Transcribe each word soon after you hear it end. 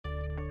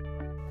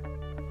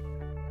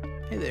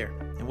Hey there,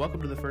 and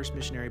welcome to the First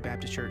Missionary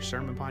Baptist Church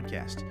Sermon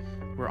Podcast.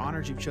 We're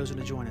honored you've chosen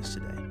to join us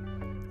today.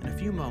 In a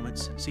few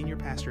moments, Senior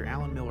Pastor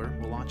Alan Miller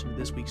will launch into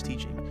this week's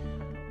teaching.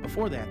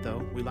 Before that,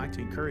 though, we'd like to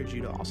encourage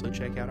you to also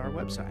check out our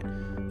website,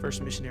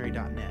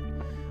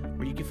 firstmissionary.net,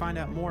 where you can find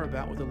out more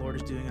about what the Lord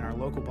is doing in our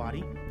local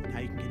body and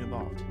how you can get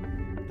involved.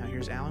 Now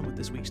here's Alan with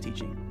this week's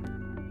teaching.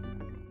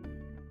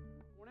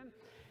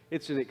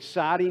 It's an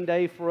exciting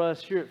day for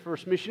us here at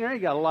First Missionary.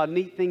 Got a lot of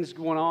neat things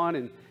going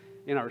on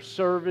in our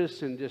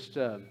service, and just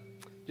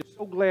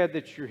so glad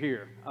that you're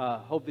here.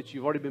 Hope that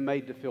you've already been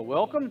made to feel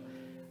welcome.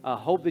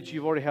 Hope that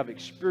you've already have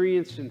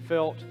experienced and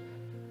felt,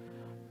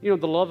 the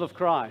love of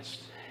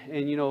Christ.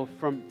 And,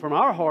 from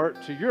our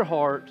heart to your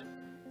heart,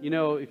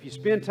 if you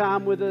spend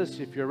time with us,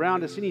 if you're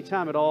around us any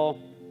time at all,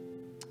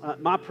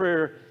 my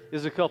prayer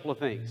is a couple of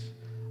things.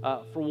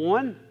 For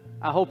one,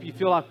 I hope you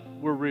feel like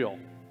we're real,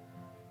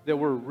 that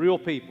we're real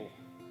people,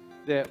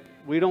 that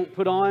we don't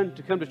put on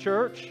to come to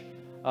church.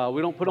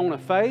 We don't put on a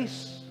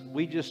face.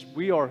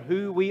 We are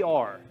who we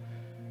are.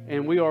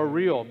 And we are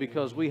real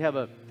because we have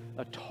a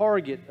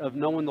target of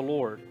knowing the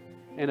Lord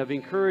and of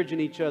encouraging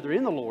each other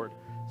in the Lord.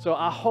 So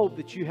I hope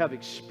that you have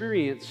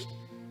experienced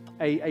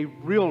a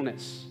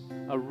realness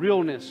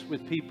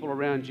with people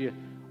around you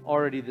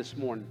already this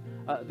morning.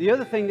 The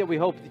other thing that we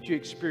hope that you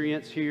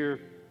experience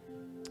here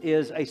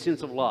is a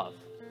sense of love.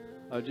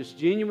 Just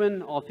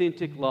genuine,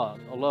 authentic love.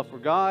 A love for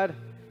God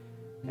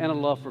and a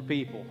love for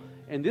people.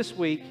 And this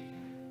week,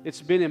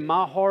 it's been in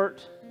my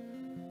heart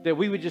that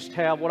we would just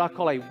have what I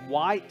call a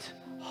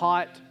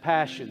white-hot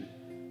passion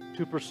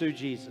to pursue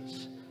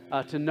Jesus.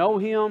 To know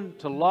Him,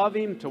 to love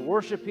Him, to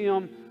worship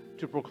Him,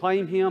 to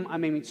proclaim Him. I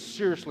mean,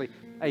 seriously,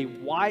 a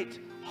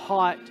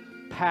white-hot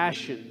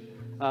passion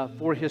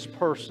for His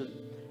person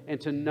and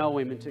to know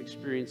Him and to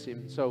experience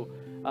Him. So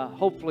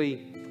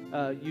hopefully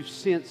you've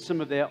sensed some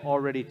of that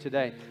already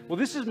today. Well,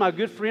 this is my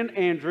good friend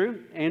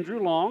Andrew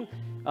Long.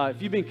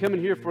 If you've been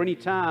coming here for any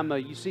time,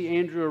 you see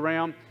Andrew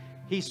around.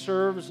 He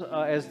serves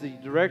as the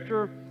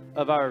director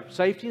of our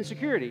safety and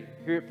security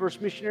here at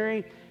First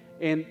Missionary.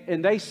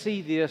 And they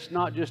see this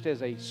not just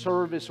as a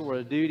service or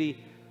a duty,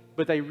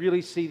 but they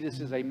really see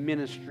this as a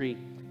ministry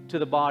to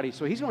the body.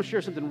 So he's going to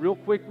share something real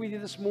quick with you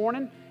this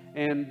morning.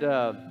 And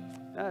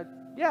why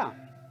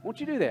don't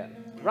you do that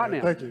right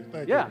now? Thank you.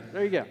 Yeah,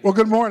 there you go. Well,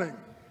 good morning.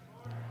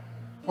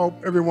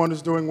 Hope everyone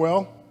is doing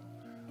well.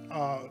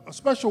 A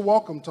special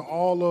welcome to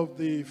all of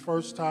the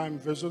first-time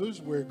visitors.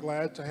 We're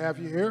glad to have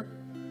you here,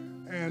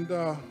 and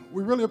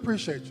we really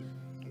appreciate you.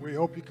 We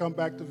hope you come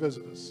back to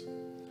visit us.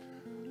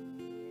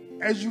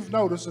 As you've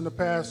noticed, in the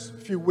past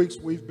few weeks,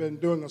 we've been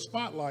doing a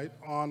spotlight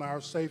on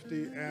our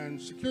safety and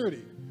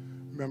security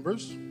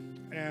members,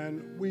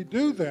 and we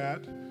do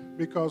that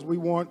because we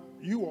want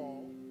you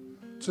all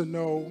to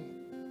know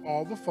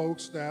all the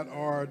folks that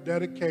are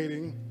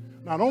dedicating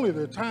not only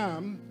their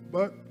time,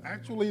 but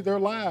actually their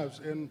lives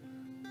in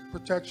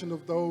protection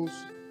of those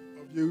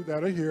of you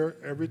that are here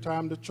every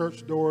time the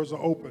church doors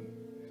are open.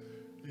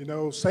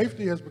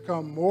 Safety has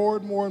become more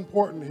and more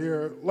important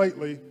here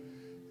lately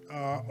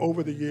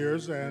over the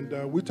years, and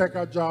we take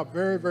our job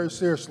very, very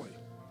seriously.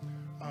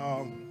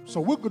 So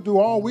we could do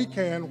all we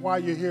can while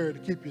you're here to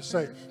keep you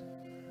safe.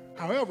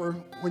 However,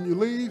 when you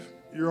leave,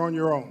 you're on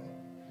your own.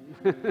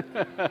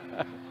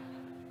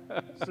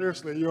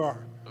 Seriously, you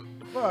are.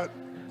 But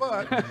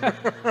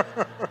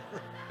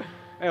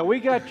And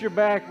we got your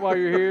back while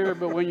you're here,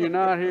 but when you're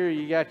not here,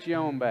 you got your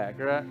own back,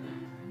 right?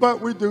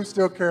 But we do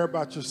still care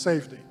about your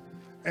safety.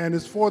 And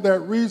it's for that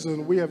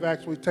reason we have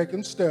actually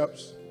taken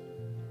steps.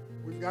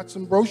 We've got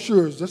some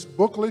brochures. This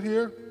booklet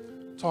here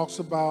talks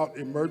about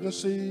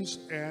emergencies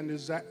and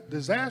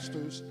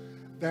disasters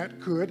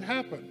that could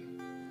happen.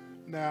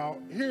 Now,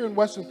 here in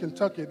Western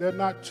Kentucky, there are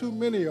not too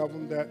many of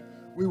them that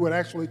we would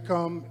actually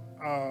come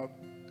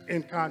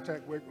in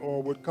contact with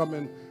or would come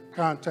in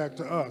contact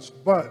to us.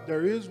 But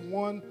there is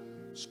one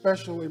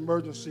special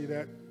emergency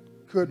that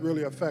could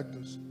really affect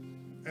us,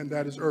 and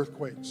that is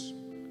earthquakes.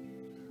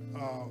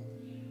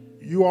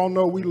 You all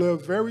know we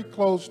live very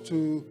close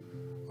to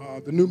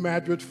the New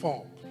Madrid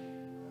Fault.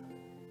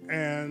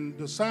 And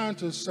the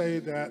scientists say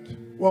that,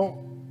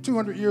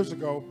 200 years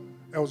ago,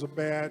 there was a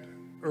bad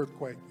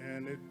earthquake,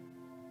 and it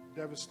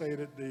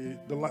devastated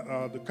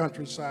the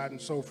countryside and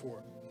so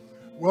forth.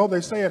 Well, they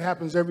say it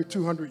happens every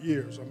 200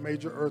 years. A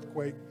major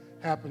earthquake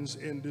happens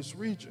in this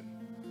region.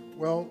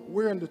 Well,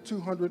 we're in the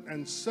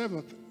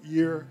 207th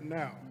year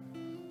now.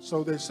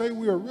 So they say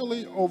we are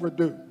really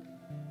overdue.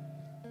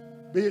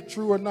 Be it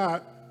true or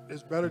not,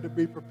 it's better to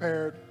be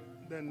prepared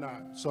than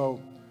not. So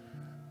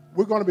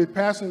we're going to be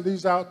passing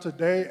these out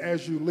today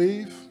as you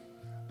leave.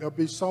 There'll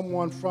be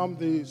someone from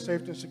the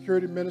Safety and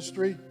Security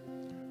Ministry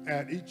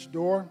at each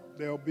door.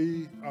 They'll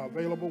be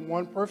available,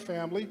 one per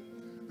family.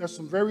 There's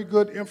some very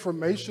good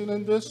information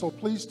in this, so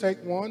please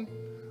take one.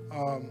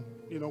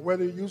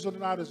 Whether you use it or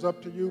not is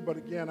up to you, but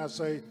again, I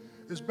say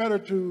it's better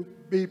to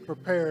be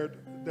prepared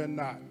than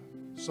not.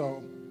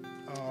 So,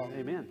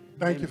 Amen.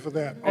 Thank you for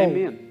that.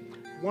 Amen.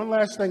 One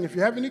last thing, if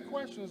you have any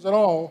questions at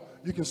all,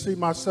 you can see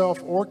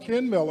myself or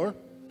Ken Miller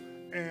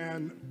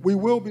And we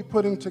will be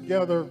putting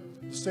together,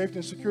 the Safety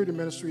and Security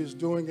Ministry is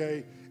doing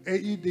a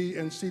AED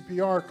and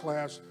CPR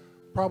class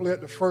probably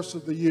at the first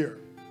of the year.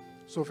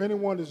 So if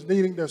anyone is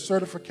needing their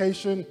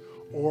certification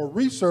or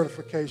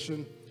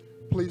recertification,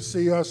 please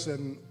see us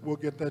and we'll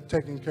get that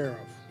taken care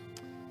of.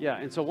 Yeah,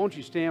 and so won't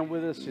you stand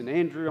with us? And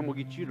Andrew, I'm going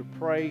to get you to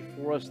pray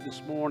for us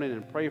this morning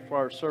and pray for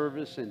our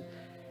service. And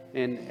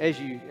as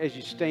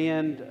you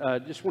stand,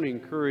 just want to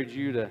encourage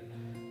you to,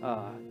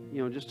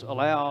 just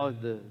allow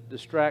the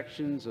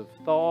distractions of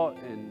thought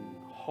and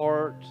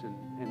heart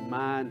and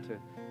mind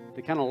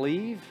to kind of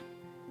leave,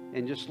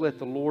 and just let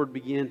the Lord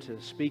begin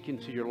to speak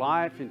into your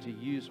life and to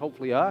use,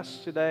 hopefully,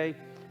 us today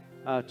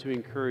to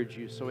encourage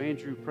you. So,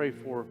 Andrew, pray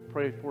for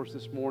us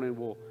this morning.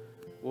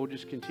 We'll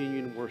just continue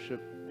in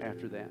worship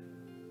after that.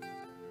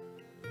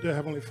 Dear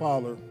Heavenly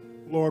Father,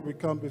 Lord, we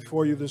come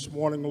before you this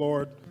morning,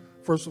 Lord.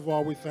 First of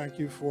all, we thank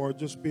you for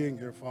just being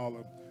here,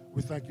 Father.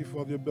 We thank you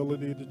for the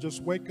ability to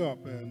just wake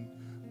up and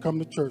come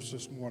to church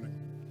this morning.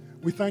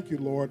 We thank you,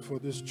 Lord, for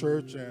this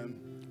church and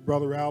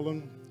Brother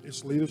Allen,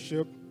 its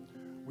leadership.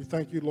 We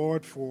thank you,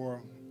 Lord,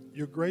 for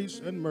your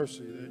grace and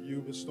mercy that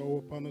you bestow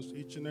upon us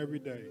each and every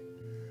day.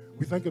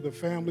 We thank you for the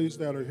families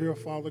that are here,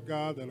 Father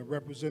God, that are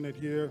represented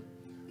here.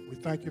 We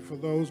thank you for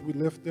those. We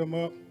lift them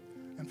up.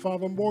 And,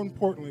 Father, more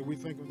importantly, we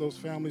think of those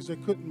families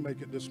that couldn't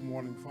make it this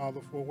morning,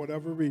 Father, for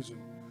whatever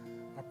reason.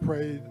 I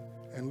pray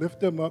and lift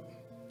them up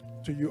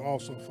to you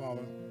also,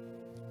 Father.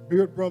 Be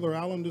with Brother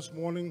Allen this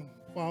morning,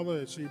 Father,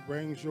 as he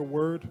brings your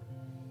word.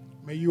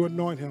 May you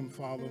anoint him,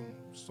 Father,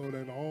 so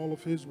that all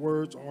of his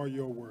words are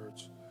your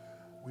words.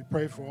 We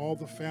pray for all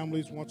the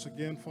families once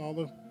again,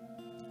 Father.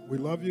 We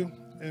love you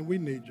and we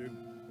need you.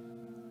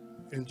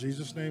 In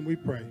Jesus' name we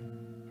pray.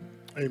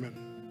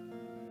 Amen.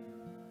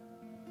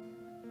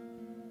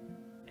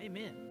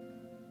 Amen.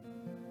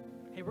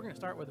 Hey, we're going to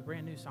start with a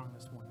brand new song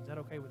this morning. Is that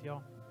okay with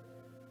y'all?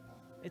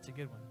 It's a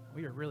good one.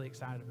 We are really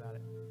excited about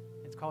it.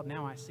 It's called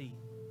Now I See.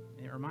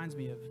 And it reminds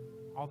me of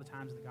all the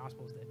times in the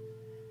Gospels that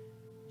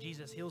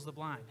Jesus heals the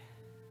blind.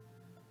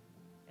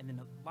 And then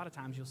a lot of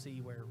times you'll see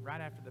where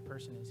right after the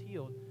person is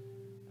healed,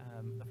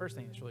 the first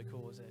thing that's really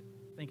cool is that,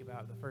 think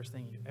about the first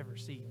thing you ever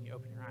see when you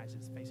open your eyes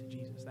is the face of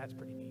Jesus. That's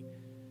pretty neat.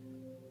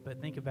 But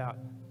think about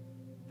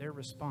their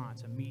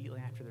response immediately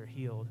after they're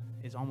healed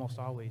is almost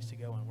always to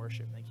go and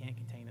worship. They can't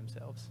contain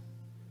themselves.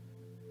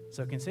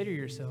 So consider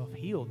yourself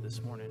healed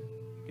this morning,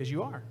 because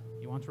you are.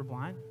 You once were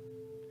blind,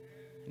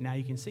 and now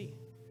you can see.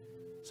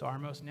 So our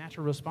most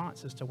natural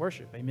response is to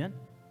worship. Amen?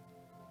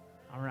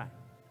 All right.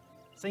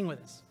 Sing with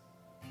us.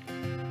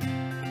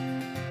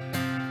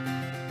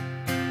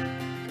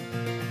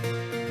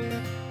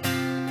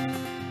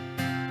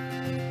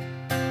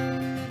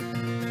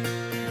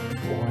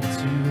 Born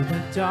to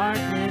the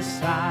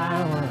darkness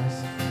I was,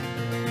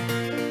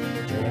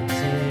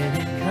 rejected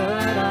and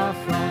cut off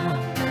from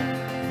home.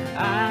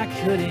 I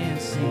couldn't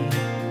see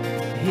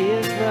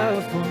his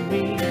love for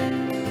me.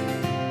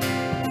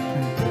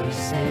 They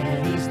say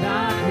he's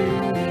not who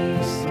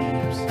he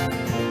seems.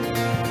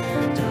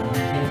 Don't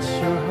get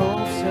your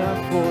hopes up,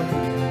 for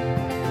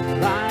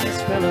him. Lights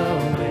fell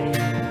away,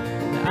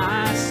 and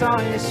I saw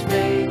his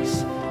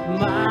face.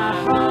 My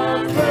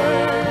heart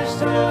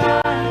burst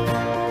alive.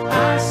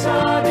 I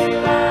saw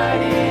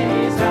delight in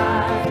his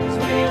eyes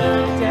when he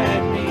looked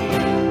at me.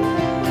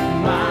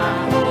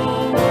 My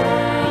whole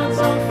world's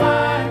on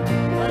fire,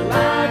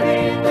 alive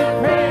in the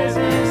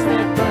presence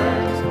that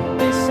burns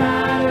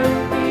inside of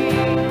me.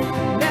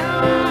 Now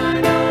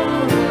I know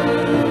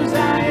whose I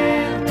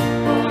am,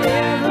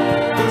 forever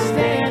I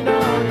stand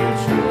on your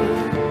truth.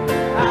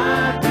 I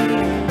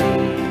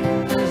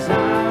believe 'cause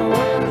I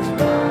was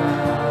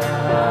blind,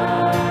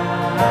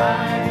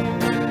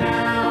 but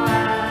now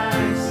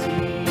I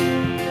see.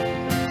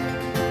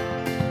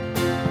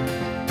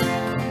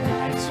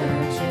 Night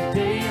turns to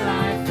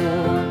daylight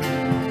for me.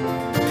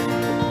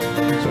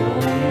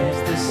 Joy is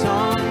the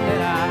song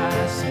that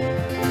I sing.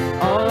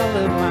 All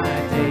of my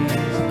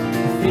days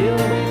are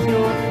filled with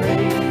your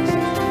praise.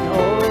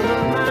 All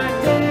of my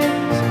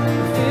days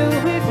are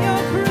filled with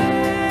your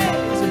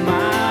praise. And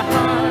my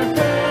heart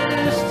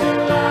burst to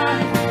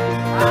life.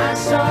 I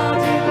saw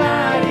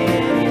delight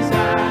in his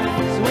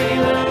eyes when he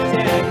looked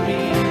at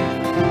me.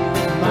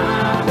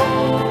 My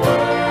whole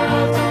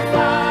world's on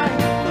fire,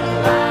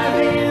 alive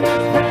in the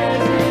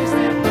presence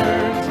that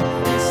burns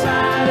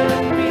inside of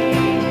me.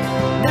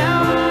 Now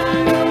I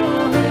know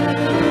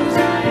whose I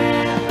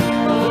am,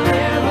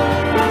 forever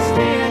I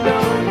stand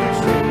on your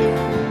truth.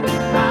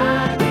 I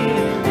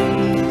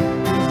believe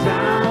 'cause I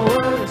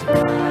was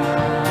blind,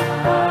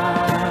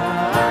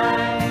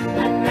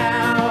 but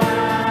now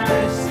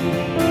I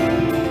see.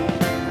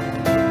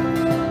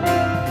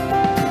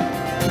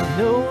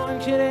 No one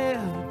could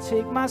ever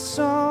take my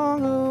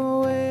song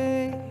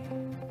away.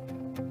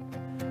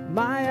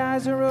 My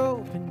eyes are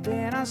opened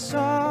and I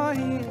saw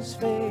his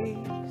face.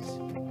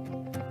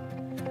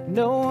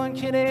 No one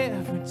can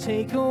ever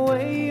take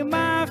away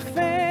my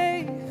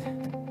faith.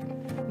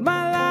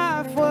 My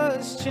life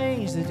was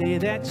changed the day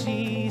that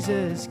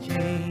Jesus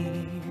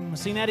came.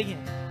 Sing that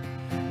again.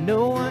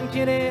 No one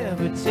can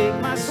ever take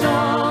my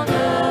song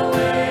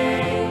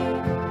away.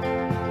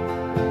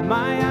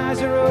 My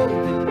eyes are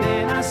open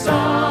and I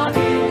saw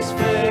his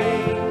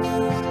face.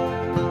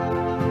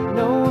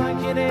 No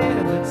one can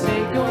ever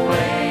take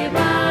away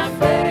my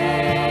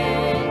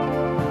faith.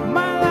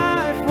 My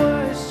life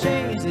was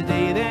changed the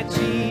day that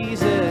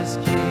Jesus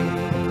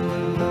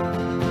came.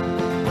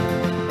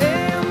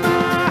 And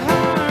my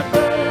heart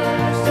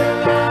burst to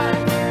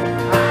life.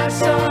 I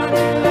saw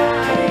new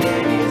light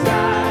in his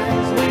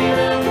eyes when he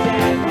looked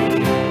at me.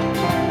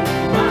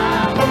 My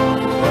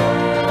whole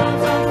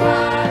world's on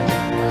fire,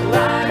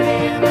 alive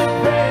in the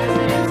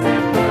presence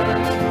that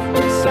burns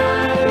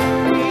inside of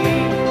me.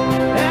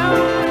 Now I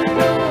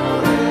know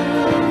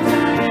whose I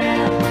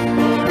am,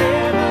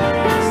 forever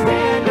I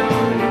stand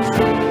on your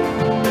truth.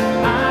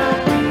 I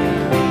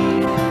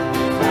believe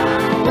I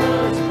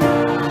was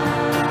blind,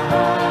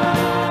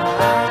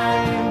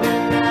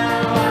 but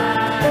now I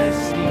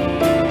see.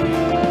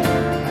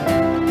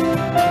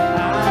 I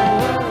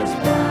was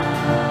blind,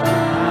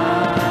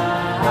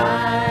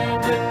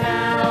 but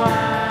now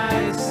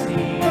I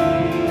see.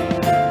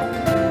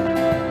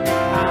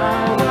 I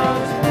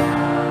was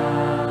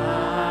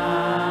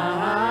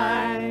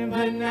blind,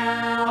 but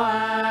now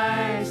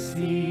I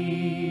see.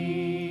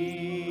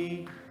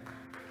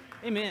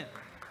 Amen.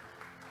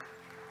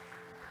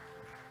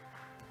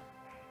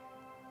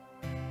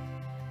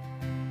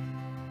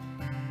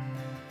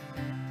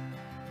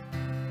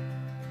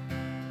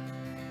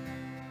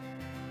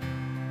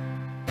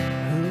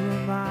 Who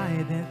am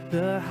I that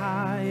the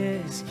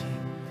highest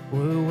king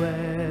would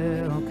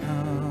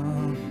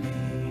welcome me?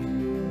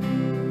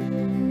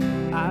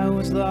 I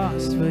was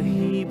lost, but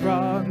he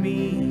brought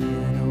me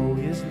in. Oh,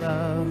 his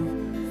love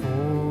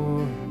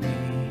for me.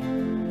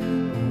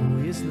 Oh,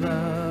 his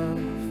love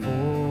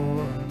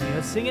for me.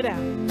 Let's sing it out.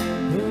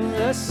 Who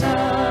the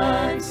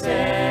sun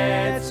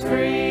sets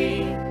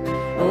free,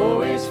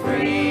 oh, is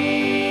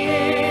free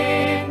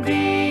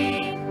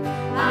indeed.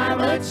 I'm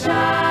a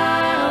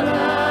child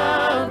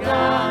of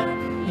God.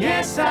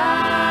 Yes,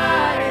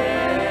 I am.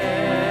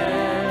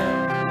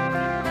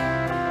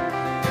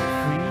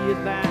 Free at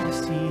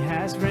last, he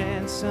has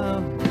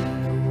ransomed me.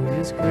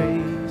 His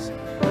grace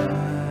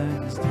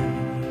runs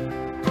deep.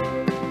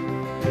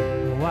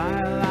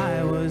 While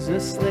I was a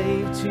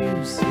slave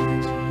to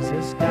sin,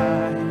 Jesus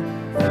died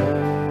for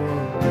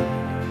me.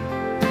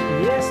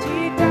 Yes,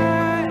 he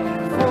died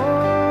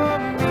for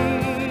me.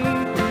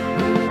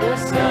 Who the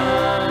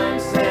Son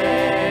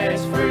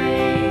sets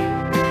free,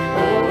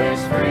 oh,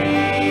 is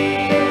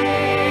free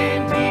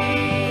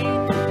indeed.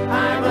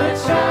 I'm a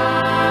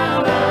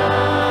child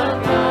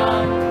of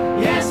God.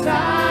 Yes, I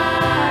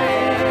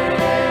am.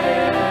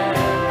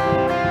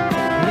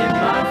 In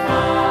my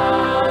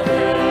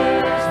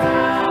Father's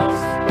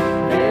house,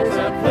 there's a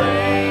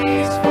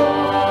place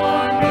for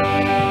me.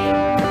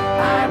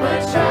 I'm a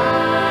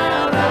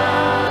child of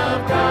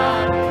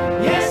God.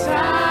 Yes, I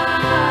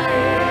am.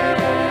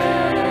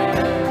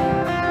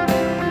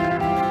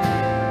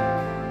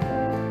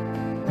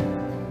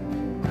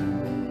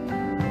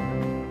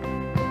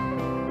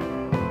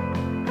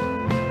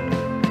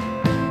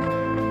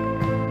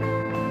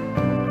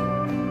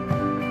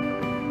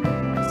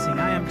 Sing,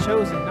 I am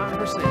chosen, not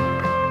forsaken.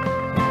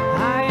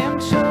 I am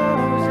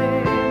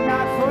chosen,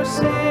 not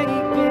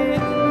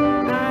forsaken.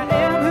 I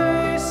am who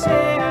you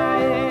say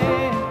I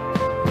am.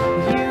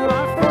 You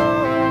are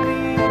for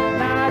me,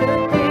 not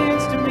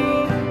against me.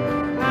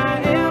 I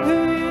am who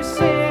you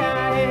say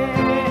I am.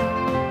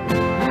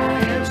 I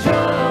am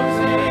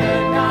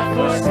chosen, not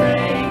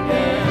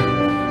forsaken.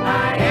 I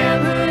am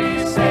who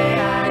you say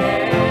I am.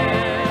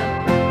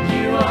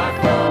 You are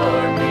for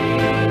me,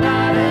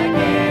 not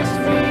against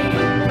me.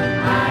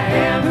 I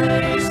am who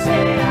you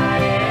say I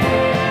am.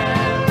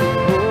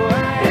 Oh, I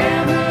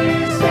am who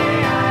you say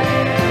I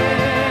am.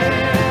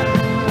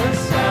 The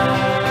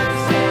sun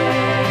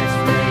sets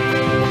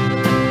free,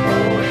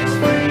 oh, it's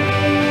free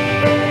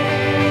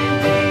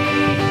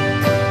indeed.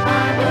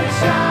 I'm a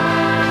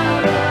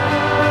child of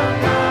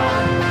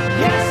God.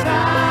 Yes, I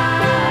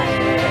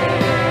am.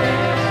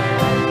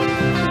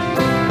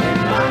 In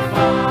my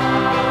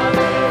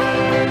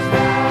Father's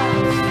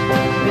house,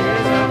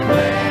 there's a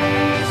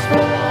place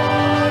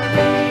for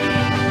me.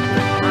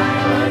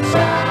 I'm a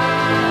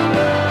child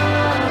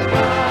of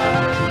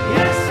God.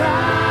 Yes, I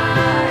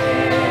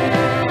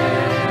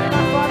am.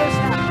 My Father's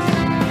house.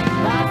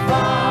 My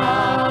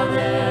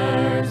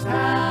Father's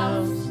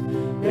house,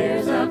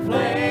 there's a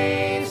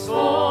place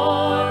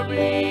for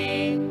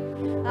me.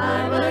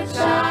 I'm a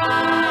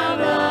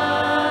child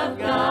of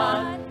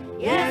God.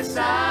 Yes,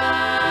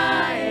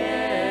 I am.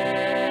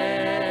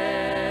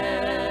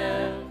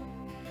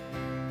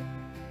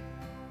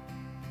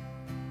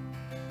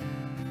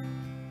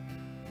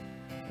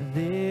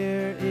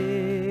 There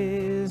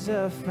is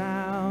a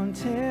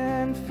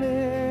fountain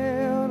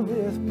filled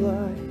with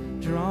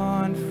blood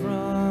drawn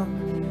from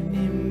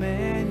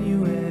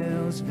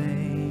Emmanuel's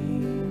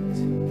veins,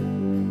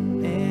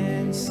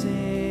 and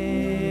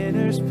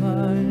sinners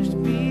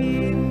plunged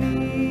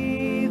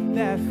beneath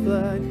that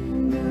flood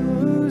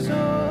lose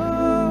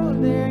all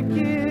their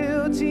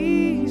guilty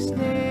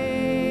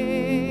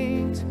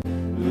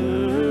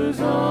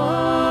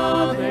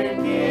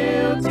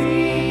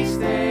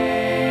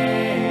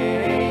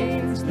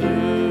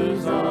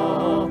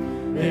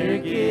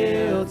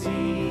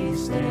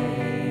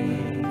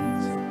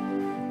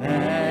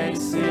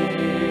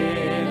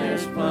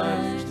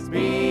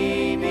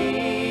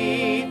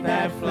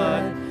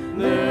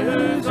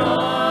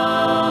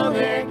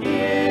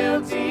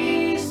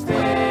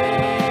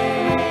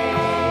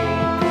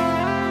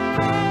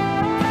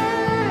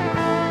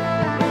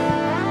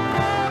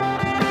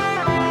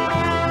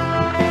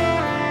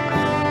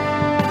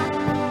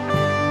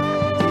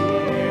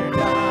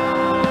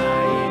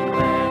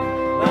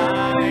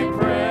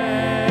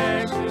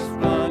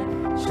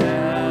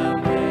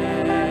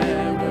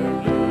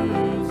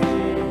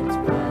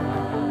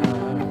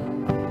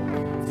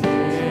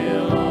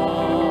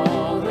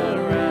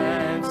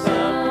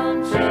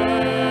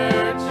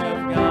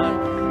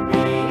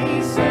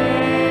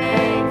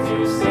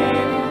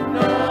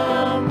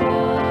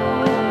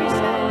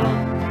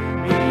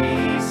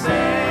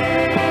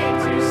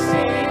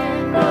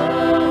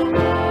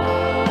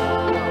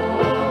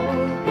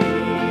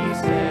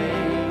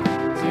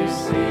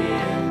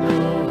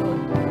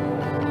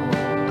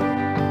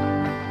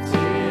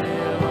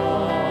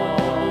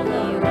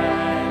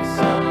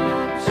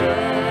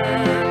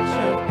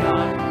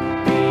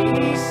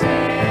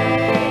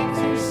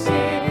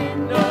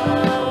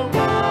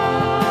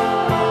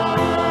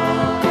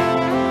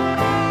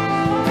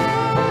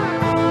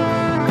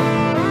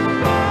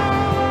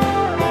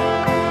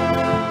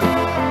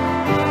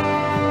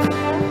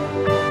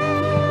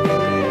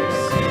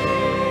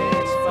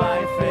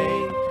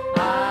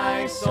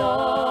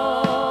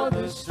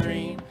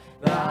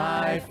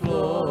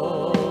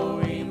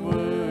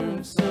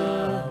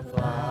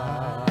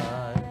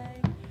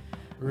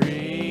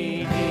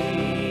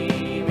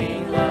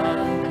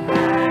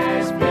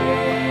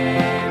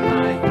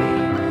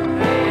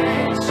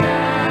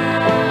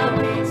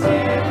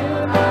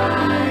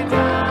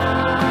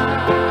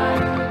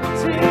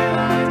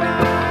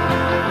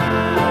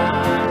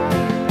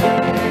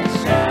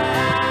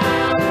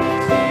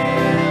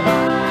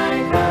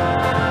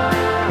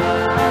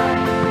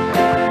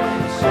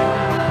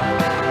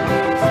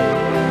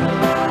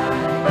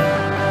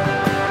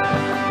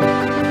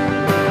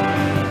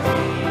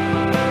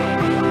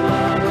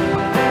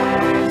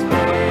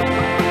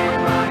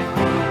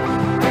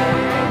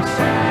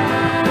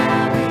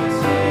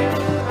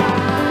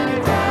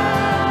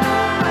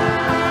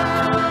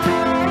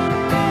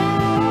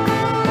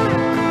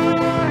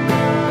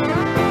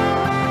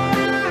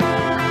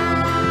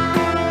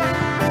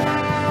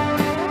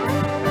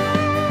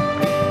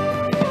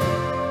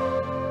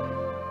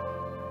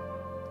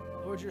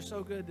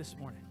this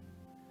morning.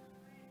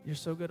 You're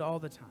so good all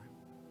the time.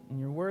 And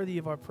you're worthy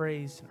of our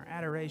praise and our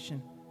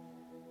adoration.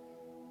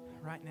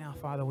 Right now,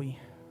 Father, we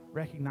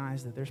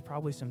recognize that there's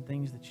probably some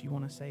things that you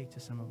want to say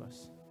to some of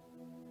us.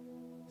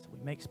 So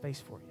we make space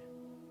for you.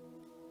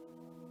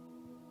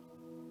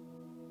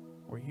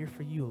 We're here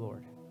for you,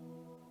 Lord.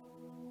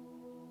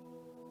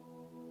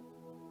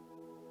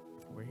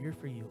 We're here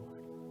for you, Lord.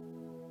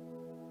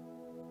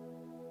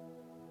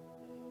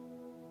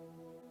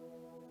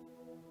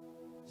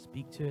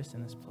 Speak to us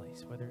in this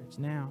place, whether it's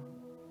now,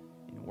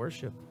 in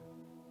worship,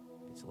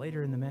 if it's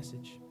later in the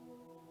message,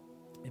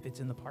 if it's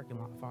in the parking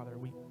lot, Father.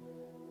 We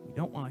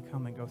don't want to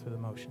come and go through the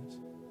motions.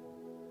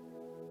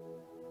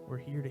 We're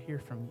here to hear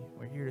from you.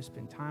 We're here to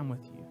spend time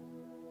with you.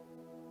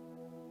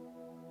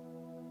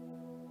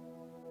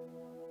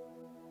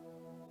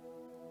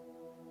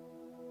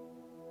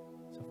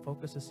 So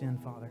focus us in,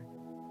 Father,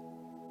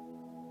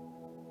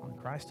 on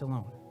Christ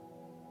alone,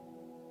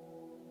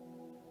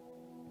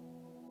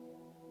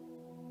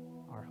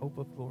 our hope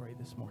of glory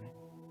this morning.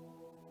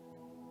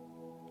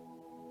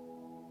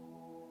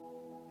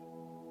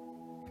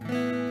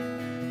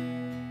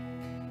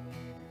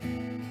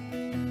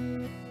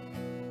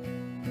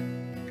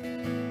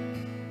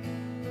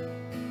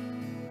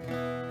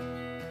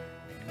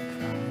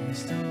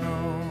 Christ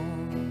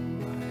alone,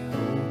 my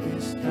hope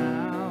is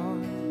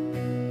found.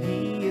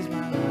 He is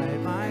my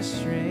light, my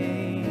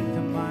strength,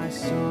 and my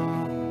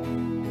song.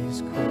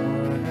 His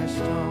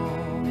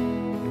cornerstone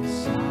is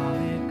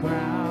solid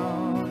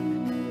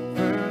ground,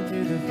 firm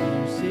through the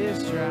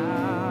fiercest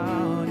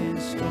drought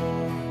and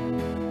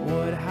storm.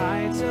 What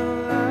heights of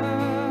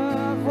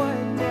love,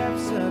 what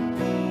depths of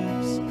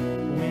peace,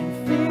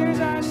 when fears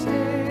are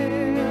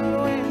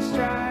still, when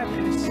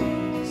striving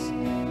cease.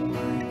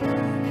 My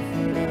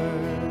comforter,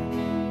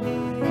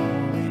 my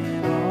all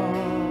in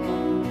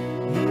all,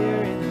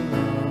 here in the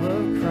love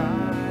of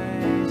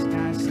Christ I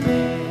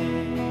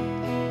stand.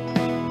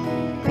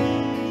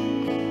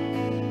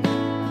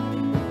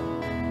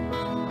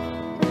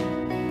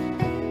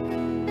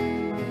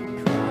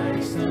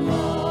 Christ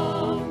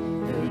alone,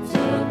 who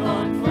took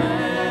on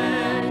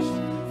flesh,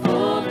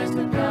 fullness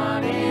of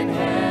God in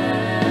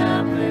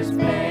helpless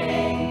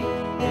pain,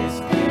 His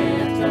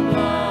gift of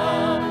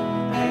love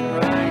and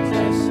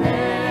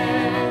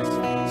righteousness,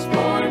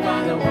 scorned by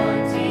the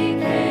ones He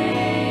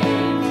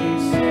came to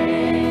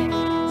save,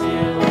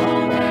 till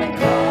on that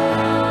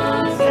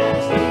cross that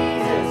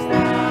Jesus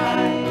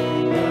died,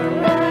 the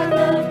wrath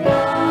of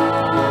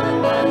God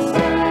was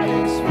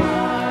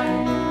satisfied.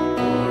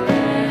 For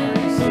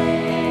every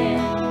sin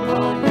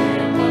on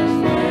Him was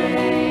laid,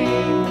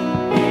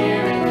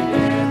 here in the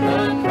death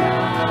of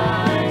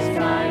Christ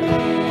I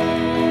live.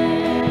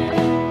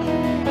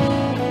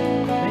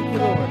 Thank you,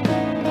 Lord.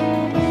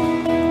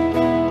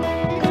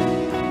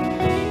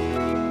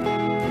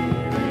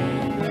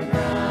 Here in the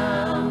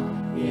ground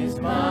His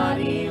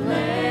body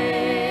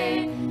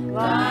lay,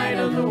 light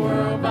of the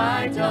world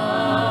by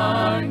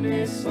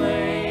darkness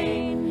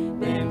slain,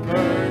 then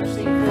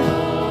bursting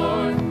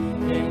forth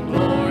in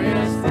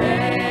glorious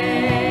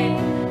day,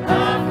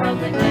 up from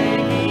the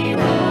grave He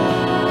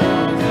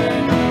rose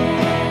again.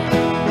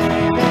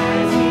 And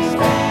as He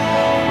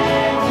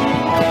stands in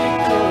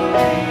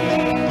victory,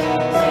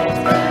 His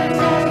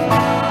presence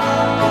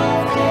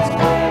lost its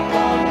grip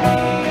on me.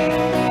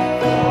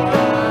 For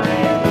I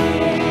am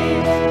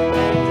His,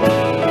 and He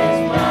is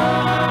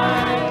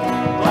mine,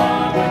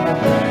 bought with the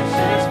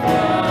precious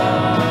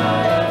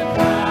blood of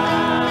Christ.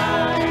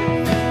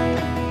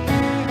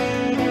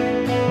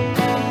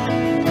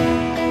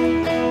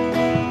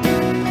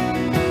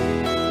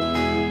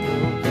 No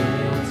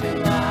guilt in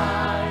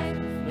life,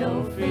 no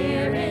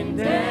fear in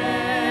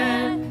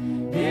death.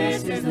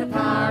 This is the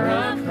power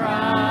of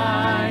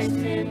Christ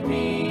in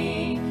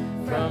me.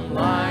 From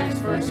life's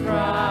first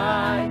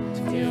cry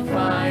to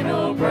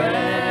final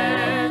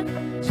breath,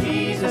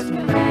 Jesus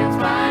commands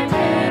my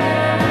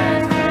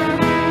destiny.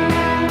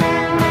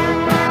 No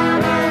power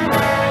of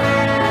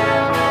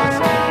hell, no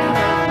scheme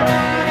of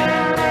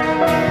man,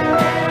 hell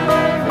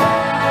of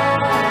hell,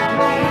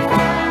 we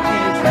from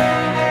His hand.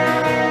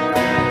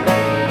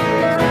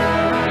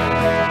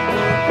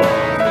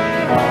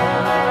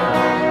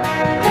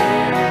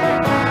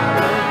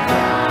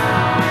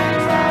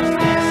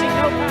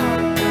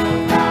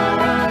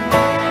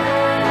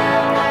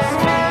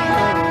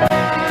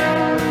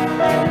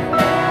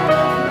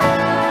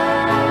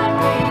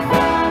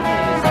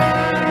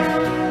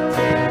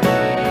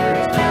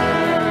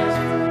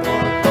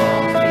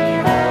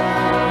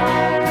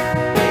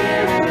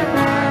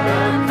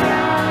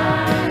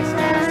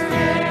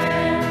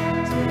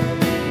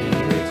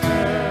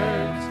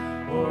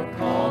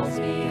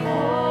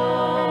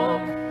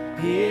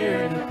 Here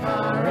in the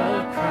power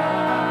of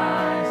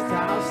Christ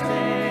I'll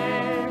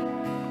stand.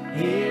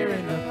 Here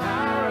in the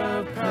power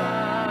of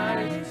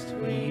Christ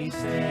we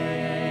stand.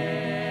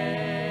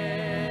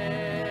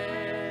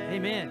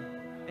 Amen.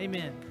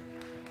 Amen.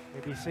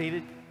 May be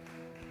seated.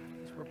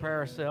 Let's prepare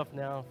ourselves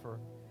now for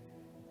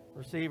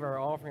receive our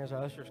offering as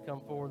our ushers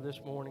come forward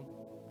this morning.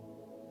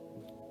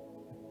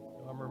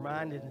 I'm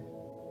reminded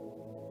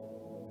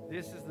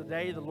This is the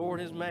day the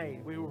Lord has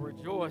made. We will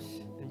rejoice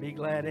and be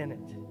glad in it.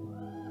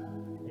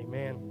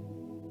 Amen.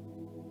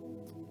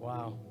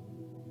 Wow.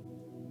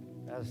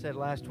 As I said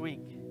last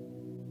week,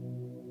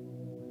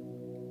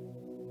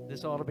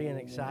 this ought to be an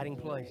exciting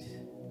place.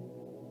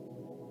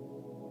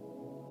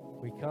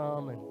 We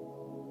come and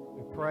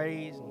we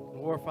praise and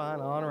glorify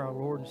and honor our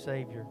Lord and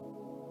Savior,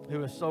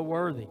 who is so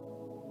worthy.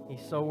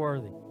 He's so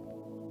worthy.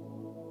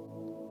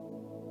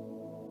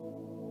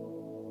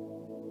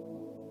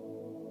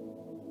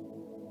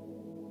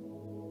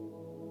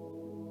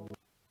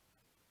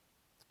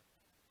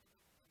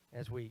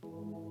 As we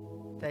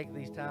take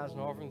these tithes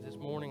and offerings this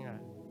morning, I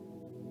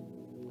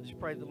just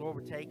pray the Lord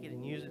would take it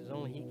and use it as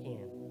only He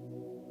can,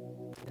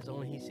 as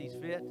only He sees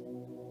fit,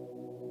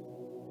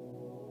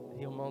 that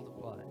He'll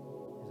multiply it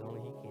as only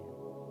He can.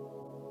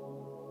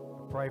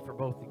 I pray for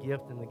both the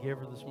gift and the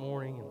giver this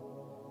morning,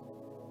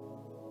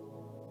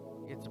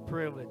 and it's a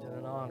privilege and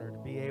an honor to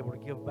be able to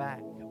give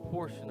back a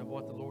portion of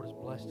what the Lord has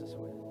blessed us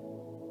with.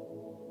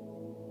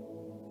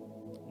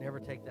 Never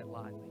take that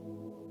lightly.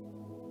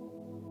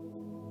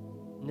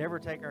 Never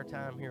take our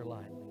time here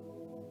lightly.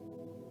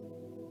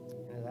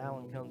 And as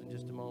Alan comes in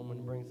just a moment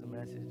and brings the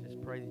message, just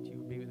pray that you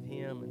would be with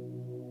him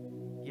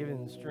and give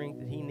him the strength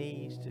that he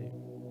needs to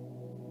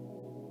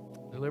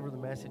deliver the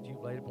message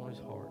you've laid upon his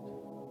heart.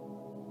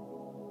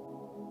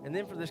 And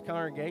then for this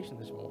congregation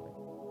this morning,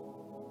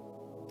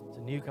 it's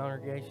a new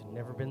congregation,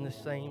 never been the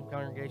same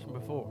congregation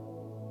before.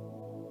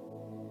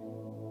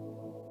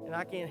 And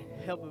I can't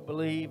help but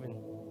believe and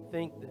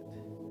think that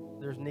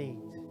there's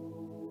needs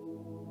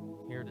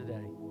here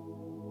today.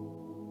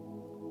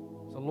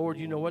 So, Lord,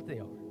 you know what they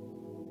are.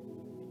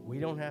 We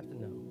don't have to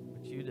know,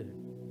 but you do.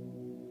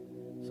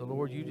 So,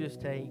 Lord, you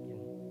just take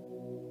and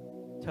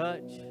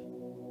touch,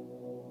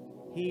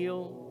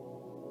 heal,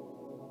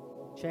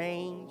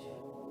 change,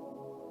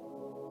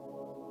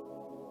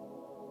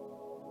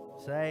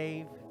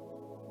 save,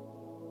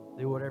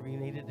 do whatever you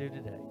need to do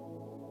today.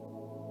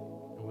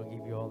 And we'll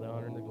give you all the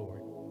honor and the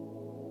glory.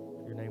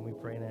 In your name we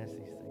pray and ask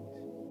these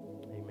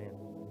things. Amen.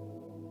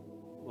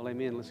 Well,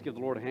 amen. Let's give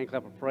the Lord a hand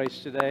clap of praise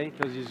today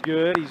because He's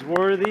good. He's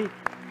worthy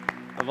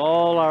of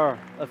all our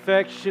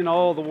affection,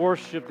 all the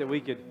worship that we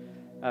could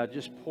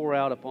just pour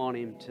out upon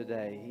Him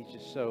today. He's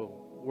just so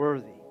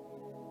worthy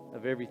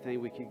of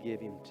everything we could give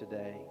Him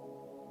today.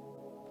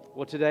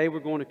 Well, today we're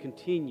going to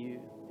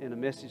continue in a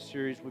message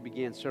series we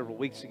began several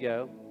weeks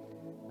ago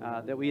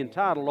that we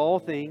entitled All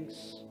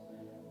Things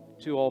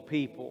to All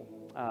People.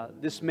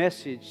 This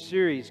message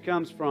series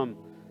comes from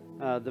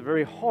the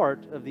very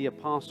heart of the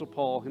Apostle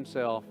Paul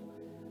himself,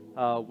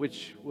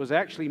 which was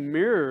actually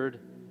mirrored.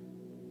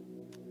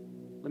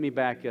 Let me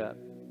back up.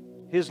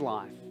 His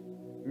life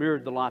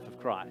mirrored the life of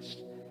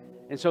Christ.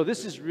 And so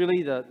this is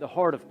really the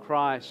heart of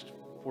Christ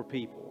for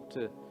people,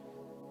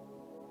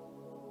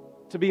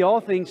 to be all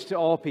things to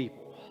all people.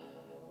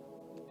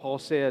 Paul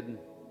said,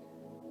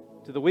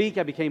 to the weak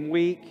I became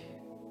weak,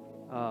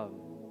 that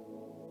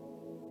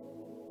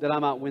I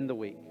might win the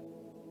weak.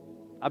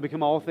 I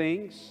become all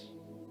things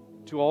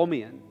to all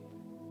men,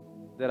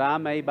 that I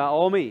may by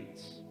all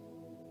means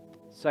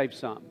save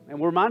some. And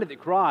we're reminded that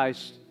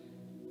Christ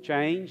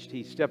changed.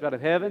 He stepped out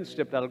of heaven,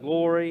 stepped out of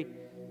glory.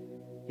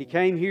 He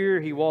came here.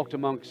 He walked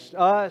amongst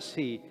us.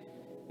 He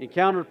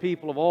encountered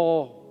people of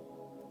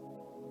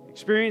all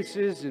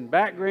experiences and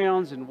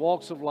backgrounds and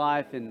walks of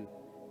life. And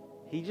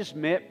He just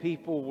met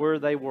people where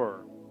they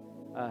were.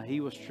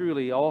 He was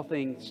truly all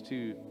things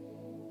to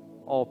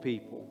all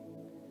people.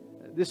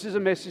 This is a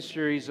message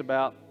series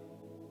about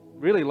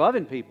really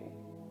loving people,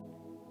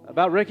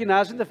 about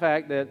recognizing the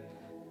fact that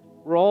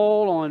we're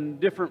all on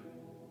different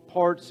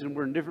parts and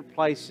we're in different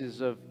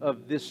places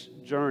of this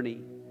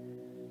journey.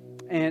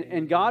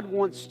 And God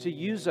wants to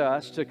use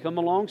us to come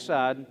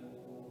alongside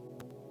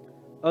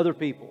other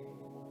people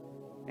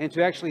and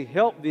to actually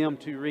help them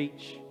to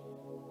reach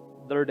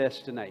their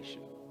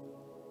destination.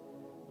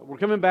 We're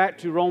coming back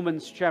to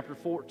Romans chapter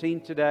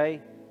 14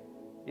 today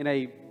in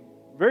a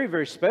very,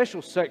 very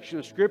special section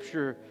of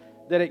Scripture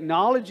that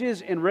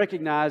acknowledges and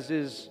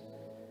recognizes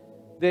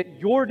that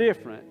you're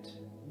different,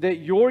 that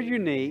you're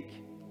unique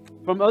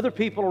from other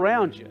people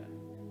around you.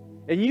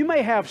 And you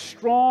may have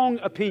strong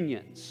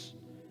opinions,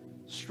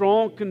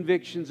 strong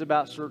convictions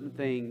about certain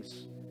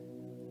things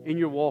in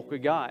your walk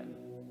with God.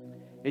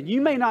 And you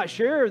may not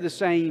share the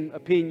same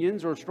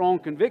opinions or strong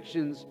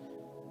convictions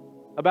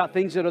about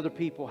things that other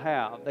people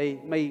have. They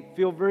may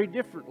feel very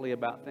differently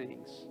about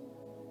things.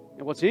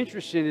 And what's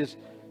interesting is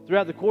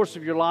throughout the course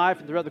of your life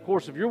and throughout the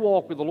course of your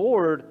walk with the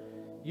Lord,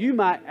 you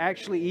might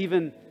actually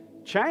even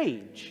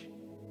change.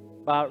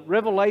 By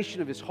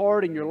revelation of His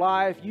heart in your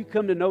life, you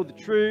come to know the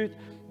truth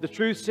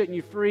setting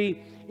you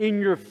free.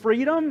 In your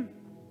freedom,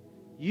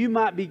 you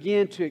might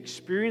begin to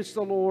experience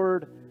the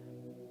Lord,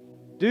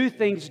 do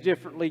things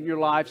differently in your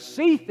life,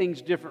 see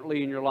things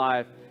differently in your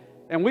life.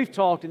 And we've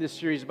talked in this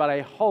series about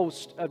a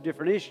host of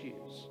different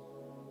issues.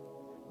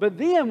 But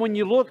then when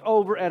you look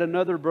over at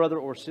another brother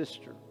or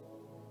sister,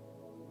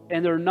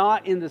 and they're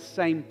not in the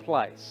same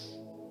place,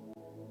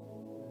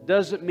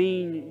 doesn't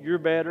mean you're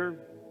better,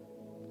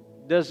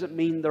 doesn't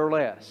mean they're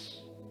less.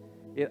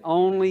 It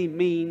only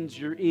means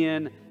you're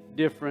in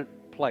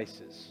different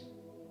places.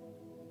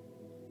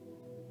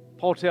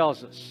 Paul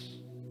tells us,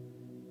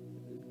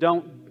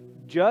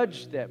 don't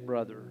judge that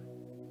brother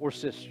or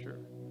sister.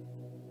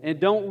 And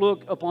don't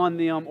look upon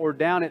them or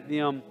down at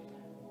them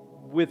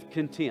with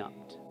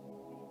contempt.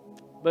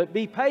 But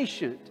be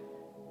patient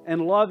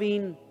and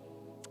loving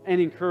and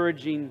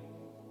encouraging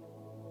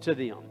to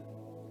them.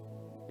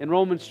 In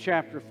Romans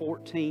chapter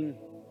 14,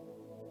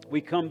 we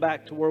come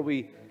back to where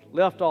we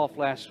left off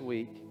last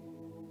week.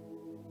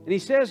 And he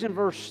says in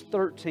verse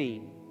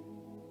 13,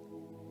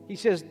 he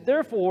says,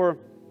 therefore,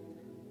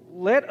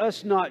 let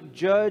us not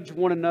judge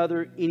one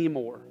another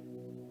anymore,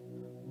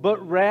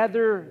 but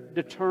rather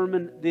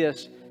determine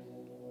this.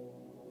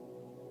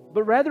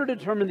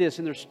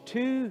 And there's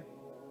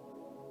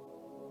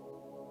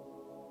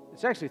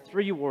it's actually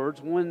three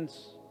words.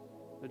 One's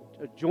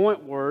a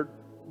joint word,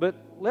 but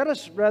let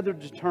us rather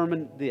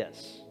determine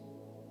this.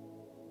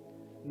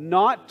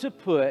 Not to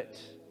put,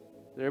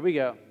 there we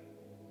go,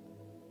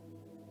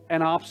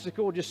 an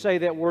obstacle. Just say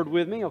that word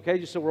with me, okay?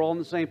 Just so we're all on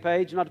the same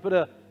page. Not to put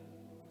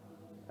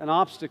an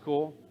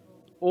obstacle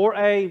or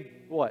a,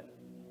 what?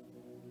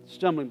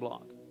 Stumbling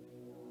block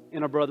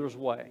in a brother's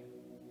way.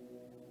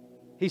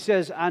 He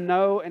says, I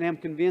know and am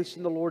convinced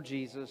in the Lord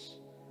Jesus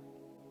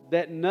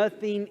that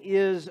nothing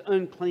is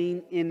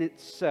unclean in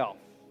itself.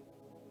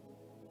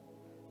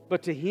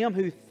 But to him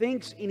who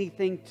thinks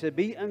anything to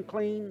be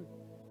unclean,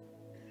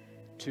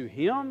 to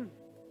him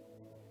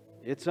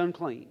it's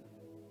unclean.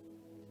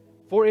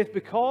 For if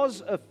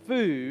because of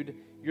food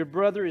your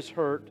brother is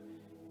hurt,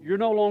 you're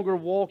no longer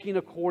walking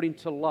according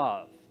to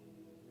love.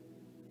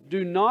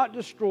 Do not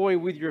destroy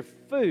with your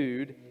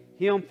food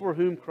him for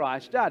whom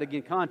Christ died.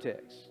 Again,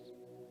 context.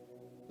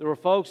 There were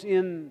folks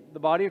in the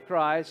body of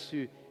Christ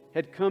who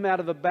had come out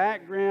of a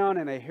background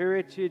and a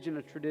heritage and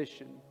a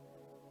tradition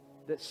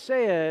that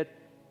said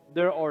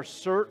there are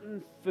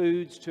certain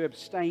foods to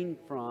abstain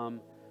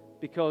from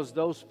because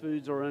those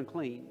foods are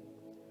unclean.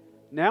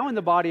 Now in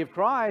the body of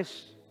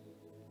Christ,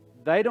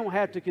 they don't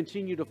have to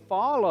continue to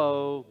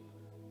follow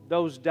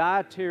those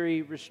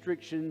dietary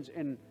restrictions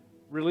and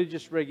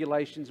religious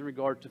regulations in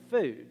regard to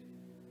food.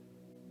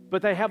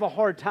 But they have a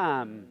hard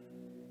time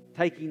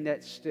taking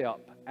that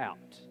step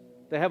out.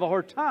 They have a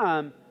hard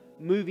time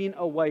moving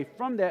away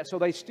from that, so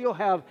they still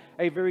have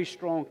a very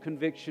strong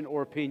conviction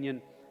or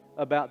opinion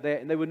about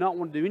that, and they would not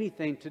want to do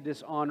anything to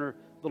dishonor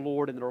the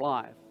Lord in their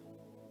life.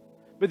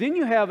 But then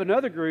you have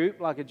another group,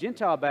 like a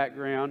Gentile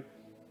background,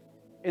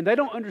 and they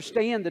don't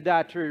understand the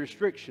dietary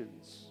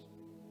restrictions.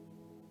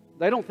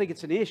 They don't think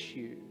it's an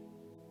issue.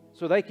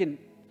 So they can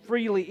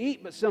freely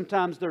eat, but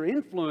sometimes their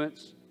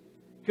influence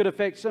could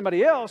affect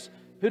somebody else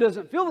who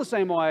doesn't feel the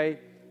same way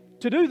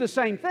to do the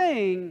same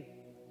thing,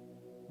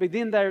 but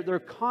then their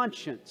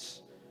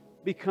conscience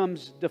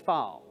becomes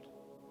defiled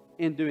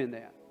in doing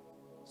that.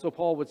 So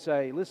Paul would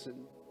say,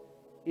 listen,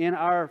 in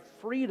our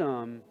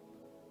freedom,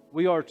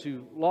 we are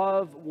to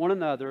love one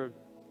another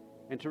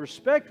and to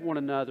respect one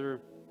another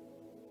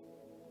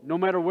no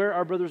matter where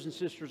our brothers and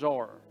sisters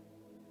are.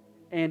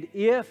 And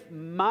if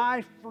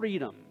my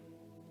freedom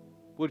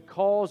would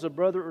cause a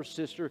brother or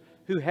sister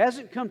who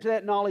hasn't come to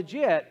that knowledge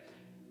yet,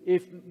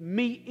 if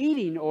me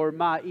eating or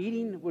my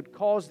eating would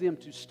cause them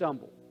to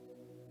stumble,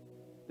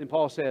 then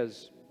Paul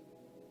says,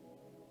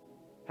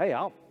 hey,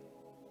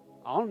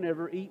 I'll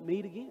never eat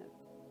meat again.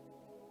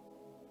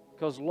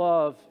 Because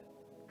love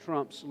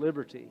trumps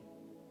liberty.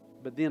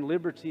 But then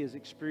liberty is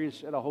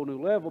experienced at a whole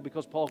new level,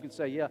 because Paul could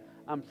say, yeah,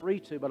 I'm free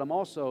to, but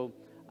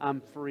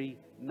I'm free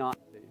not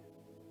to.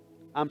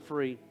 I'm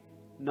free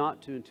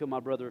not to until my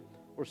brother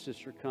or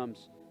sister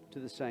comes to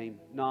the same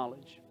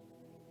knowledge.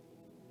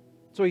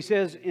 So he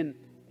says in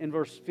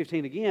verse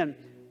 15 again,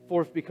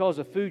 for if because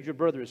of food your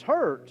brother is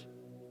hurt,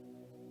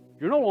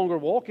 you're no longer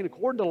walking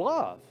according to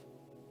love.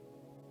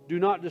 Do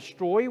not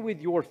destroy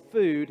with your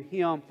food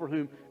him for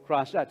whom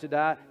Christ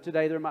died.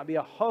 Today there might be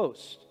a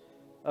host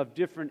of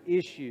different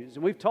issues.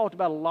 And we've talked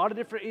about a lot of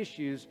different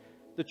issues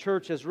the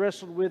church has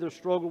wrestled with or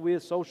struggled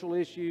with, social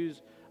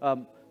issues,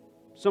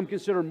 some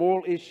consider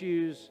moral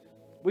issues.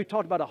 We've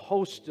talked about a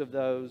host of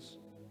those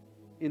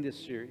in this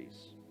series.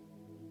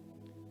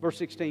 Verse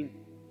 16,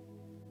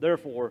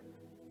 therefore,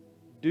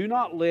 do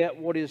not let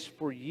what is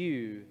for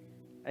you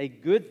a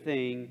good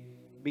thing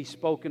be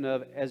spoken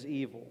of as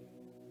evil.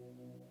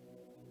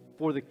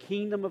 For the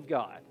kingdom of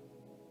God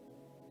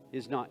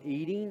is not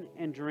eating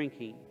and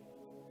drinking,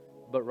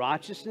 but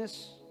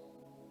righteousness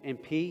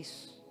and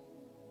peace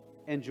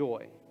and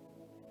joy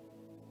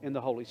in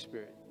the Holy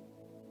Spirit.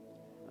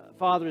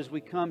 Father, as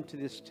we come to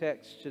this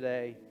text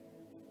today,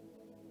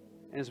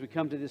 and as we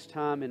come to this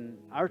time in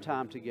our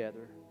time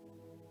together,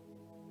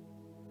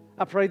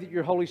 I pray that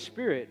your Holy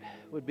Spirit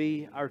would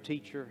be our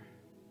teacher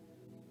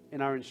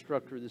and our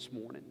instructor this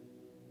morning.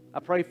 I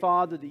pray,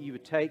 Father, that you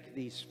would take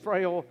these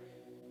frail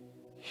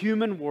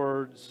human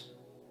words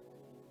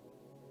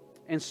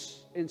and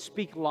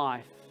speak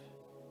life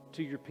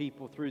to your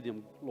people through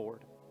them, Lord.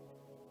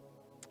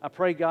 I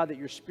pray, God, that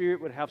your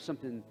Spirit would have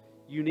something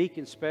unique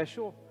and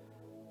special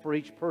for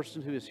each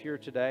person who is here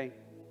today.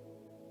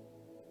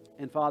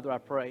 And Father, I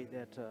pray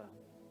that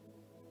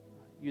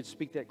you'd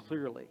speak that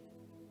clearly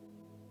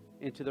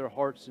into their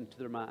hearts and to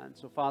their minds.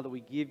 So Father,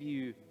 we give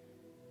you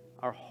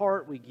our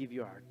heart, we give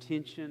you our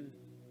attention,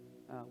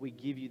 we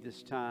give you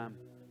this time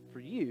for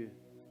you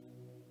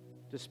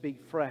to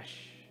speak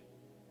fresh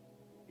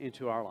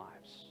into our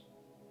lives.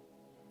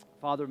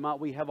 Father, might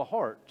we have a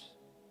heart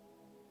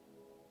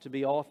to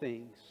be all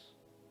things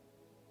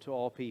to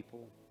all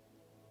people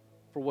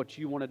for what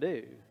you want to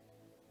do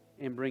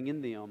and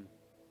bringing them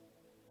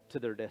to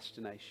their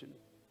destination.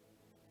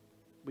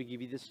 We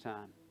give you this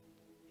time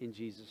in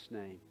Jesus'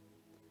 name.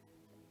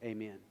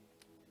 Amen.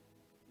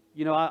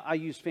 You know, I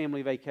use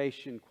Family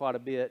Vacation quite a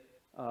bit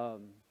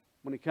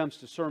when it comes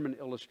to sermon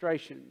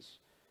illustrations,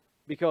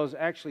 because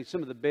actually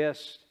some of the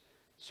best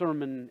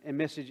sermon and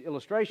message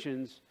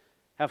illustrations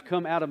have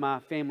come out of my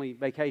family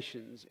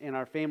vacations and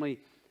our family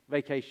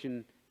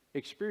vacation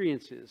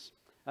experiences.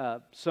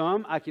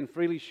 Some I can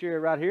freely share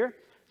right here.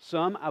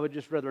 Some I would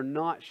just rather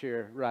not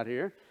share right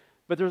here.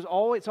 But it's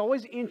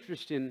always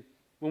interesting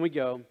when we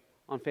go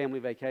on family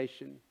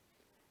vacation.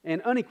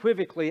 And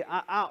unequivocally,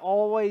 I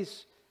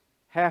always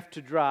have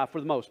to drive for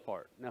the most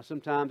part. Now,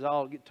 sometimes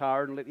I'll get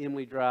tired and let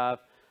Emily drive.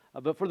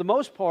 But for the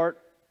most part,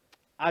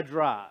 I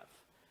drive.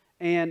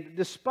 And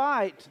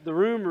despite the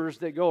rumors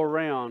that go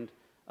around,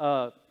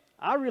 I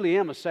really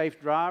am a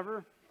safe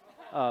driver.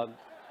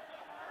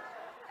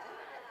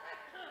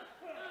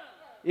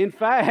 In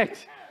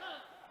fact,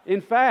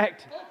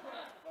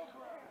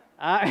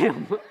 I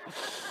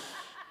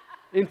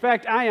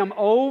am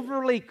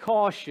overly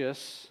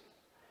cautious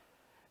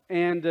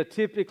and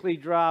typically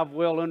drive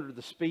well under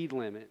the speed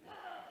limit.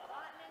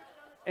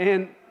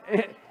 And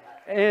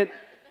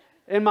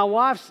my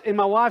wife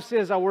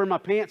says I wear my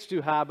pants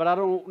too high, but I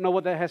don't know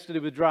what that has to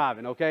do with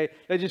driving, okay?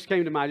 That just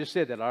came to mind. I just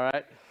said that, all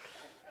right?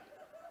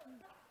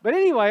 But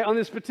anyway, on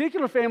this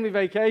particular family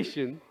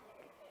vacation,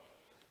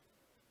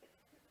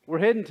 we're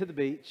heading to the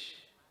beach,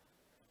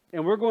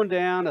 and we're going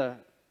down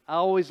I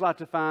always like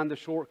to find the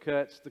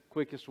shortcuts, the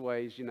quickest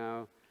ways, you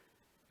know.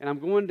 And I'm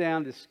going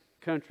down this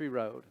country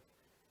road.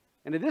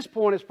 And at this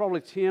point, it's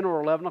probably 10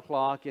 or 11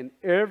 o'clock, and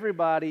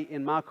everybody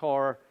in my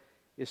car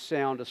is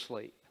sound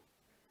asleep.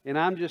 And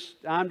I'm just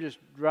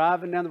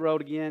driving down the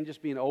road again,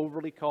 just being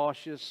overly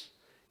cautious,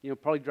 you know,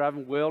 probably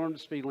driving well under the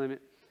speed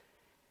limit.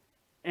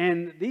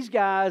 And these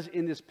guys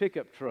in this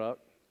pickup truck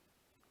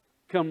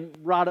come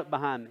right up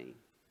behind me.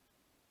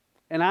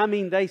 And I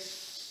mean, they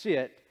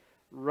sit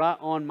right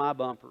on my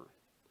bumper.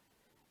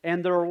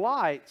 And their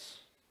lights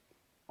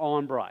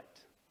on bright.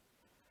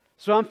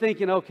 So I'm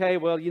thinking, okay,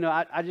 well, you know,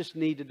 I just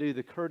need to do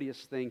the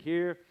courteous thing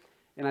here,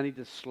 and I need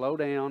to slow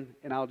down,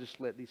 and I'll just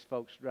let these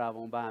folks drive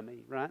on by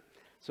me, right?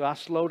 So I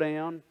slow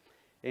down,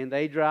 and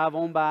they drive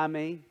on by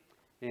me,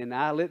 and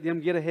I let them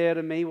get ahead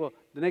of me. Well,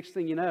 the next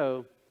thing you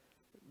know,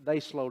 they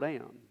slow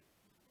down.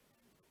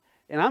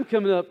 And I'm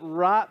coming up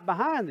right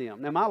behind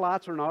them. Now, my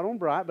lights are not on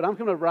bright, but I'm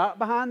coming up right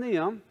behind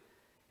them,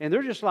 and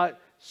they're just like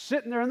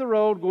sitting there in the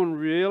road going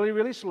really,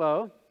 really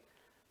slow.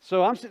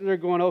 So I'm sitting there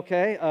going,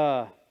 okay,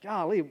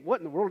 golly,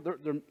 what in the world,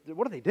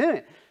 what are they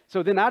doing?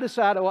 So then I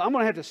decided, well, I'm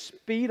going to have to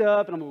speed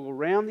up, and I'm going to go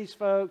around these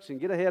folks and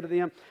get ahead of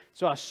them.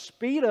 So I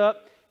speed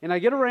up, and I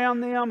get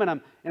around them,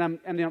 and I'm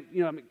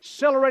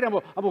accelerating.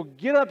 I'm going to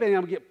get up, and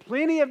I'm going to get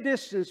plenty of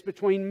distance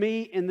between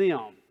me and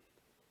them.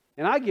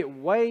 And I get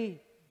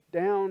way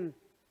down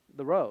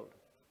the road.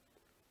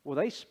 Well,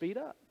 they speed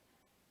up.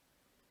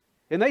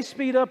 And they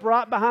speed up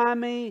right behind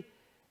me,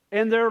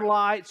 and their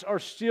lights are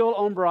still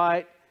on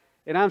bright.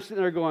 And I'm sitting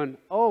there going,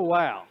 oh,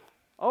 wow.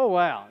 Oh,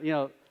 wow. You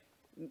know,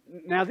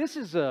 now this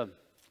is a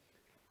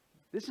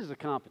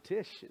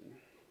competition.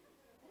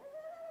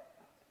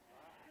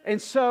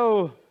 And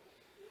so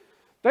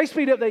they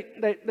speed up.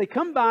 They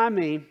come by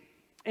me,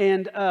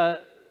 and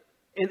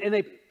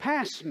they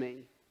pass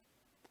me.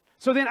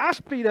 So then I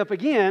speed up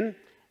again,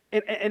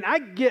 and I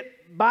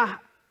get by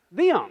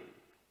them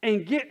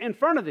and get in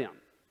front of them.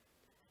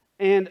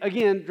 And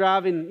again,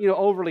 driving, you know,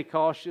 overly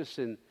cautious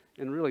and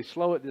really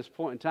slow at this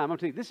point in time. I'm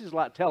telling you, this is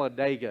like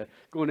Talladega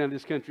going down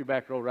this country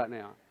back road right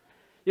now.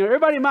 You know,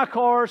 everybody in my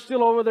car is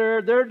still over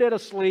there. They're dead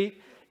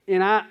asleep.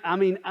 And I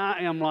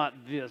am like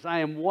this. I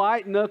am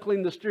white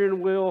knuckling the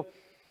steering wheel.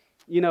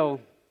 You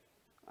know,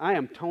 I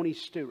am Tony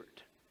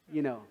Stewart.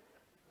 You know,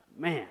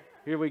 man,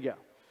 here we go.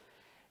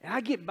 And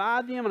I get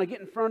by them and I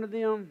get in front of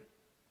them,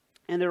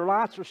 and their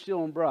lights are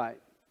still on bright.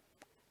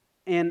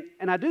 And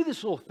I do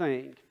this little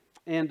thing,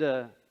 and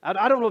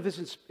I don't know if this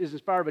is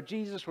inspired by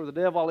Jesus or the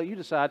devil. I'll let you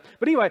decide.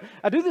 But anyway,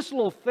 I do this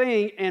little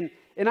thing, and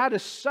I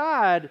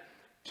decide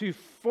to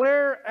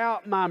flare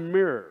out my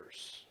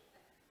mirrors.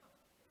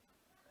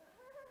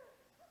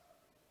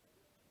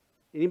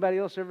 Anybody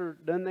else ever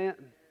done that?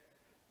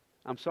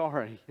 I'm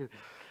sorry.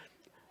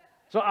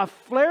 So I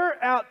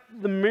flare out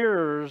the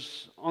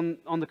mirrors on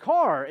the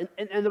car.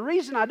 And the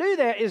reason I do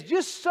that is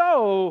just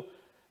so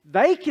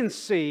they can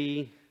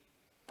see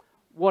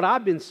what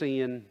I've been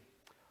seeing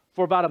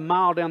for about a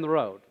mile down the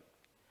road.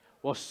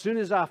 Well, as soon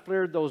as I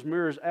flared those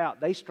mirrors out,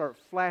 they start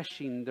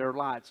flashing their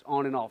lights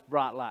on and off,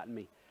 bright lighting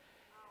me.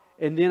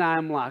 And then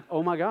I'm like,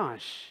 oh my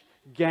gosh,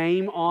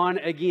 game on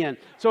again.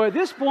 So at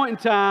this point in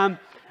time,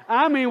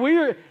 I mean, we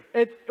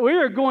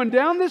are going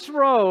down this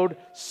road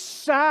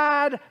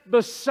side by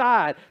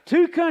side.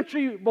 Two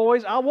country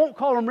boys, I won't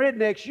call them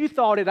rednecks. You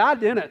thought it, I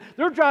didn't.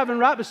 They're driving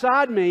right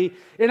beside me,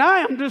 and I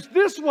am just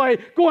this way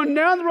going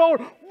down the road.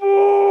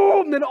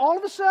 Boom! And then all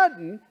of a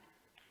sudden,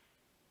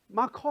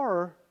 my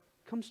car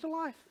comes to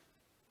life.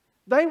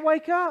 They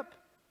wake up.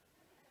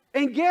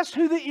 And guess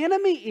who the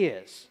enemy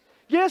is?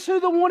 Guess who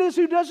the one is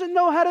who doesn't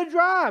know how to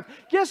drive?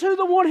 Guess who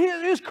the one who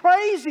is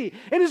crazy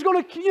and is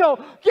going to,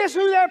 guess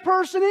who that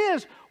person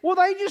is? Well,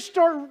 they just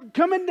start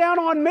coming down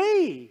on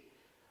me.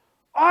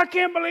 I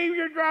can't believe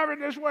you're driving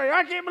this way.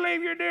 I can't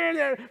believe you're doing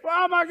that.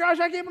 Oh my gosh,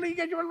 I can't believe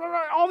you get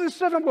all this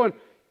stuff. I'm going,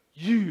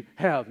 you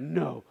have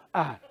no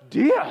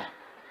idea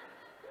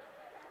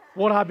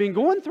what I've been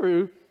going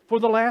through for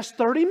the last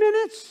 30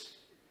 minutes.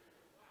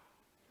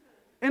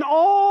 And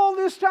all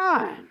this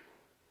time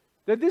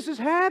that this is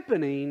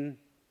happening,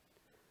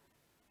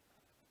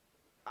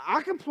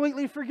 I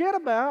completely forget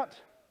about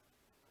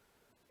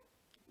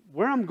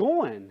where I'm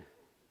going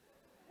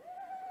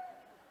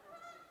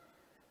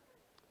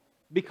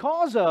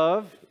because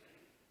of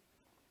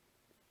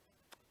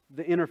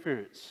the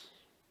interference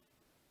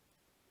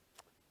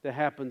that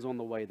happens on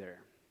the way there.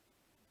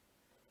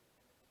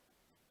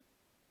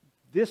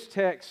 This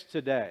text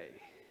today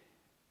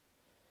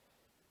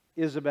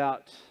is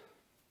about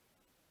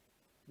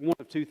one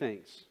of two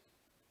things.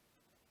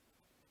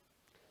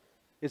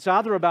 It's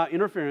either about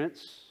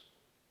interference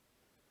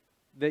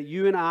that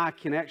you and I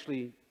can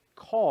actually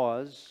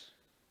cause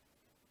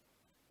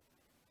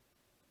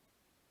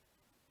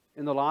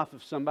in the life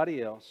of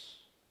somebody else,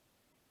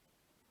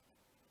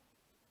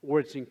 or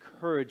it's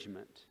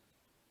encouragement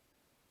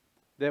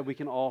that we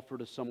can offer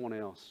to someone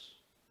else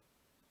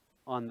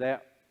on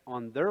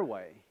their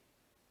way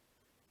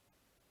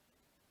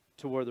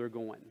to where they're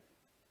going.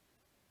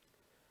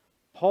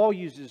 Paul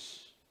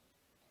uses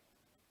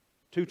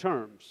two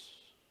terms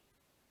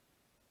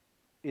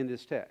in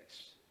this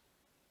text.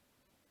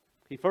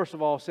 He first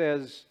of all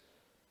says,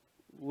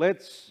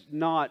 let's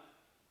not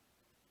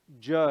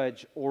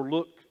judge or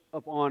look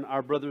upon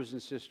our brothers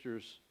and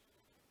sisters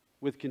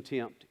with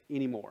contempt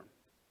anymore.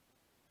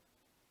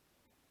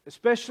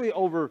 Especially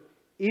over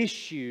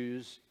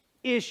issues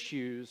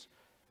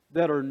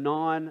that are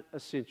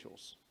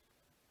non-essentials.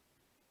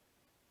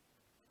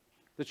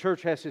 The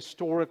church has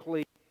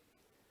historically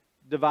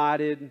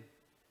divided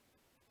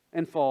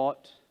and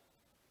fought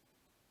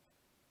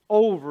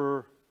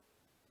over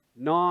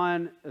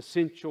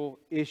non-essential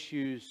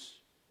issues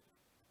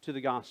to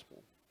the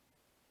gospel.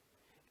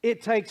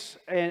 It takes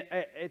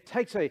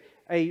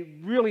a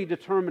really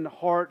determined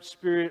heart,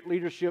 spirit,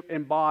 leadership,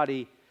 and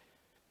body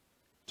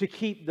to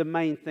keep the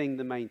main thing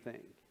the main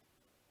thing.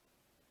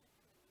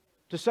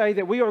 To say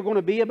that we are going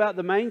to be about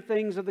the main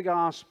things of the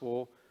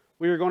gospel,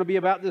 we are going to be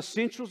about the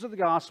essentials of the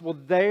gospel,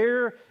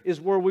 there is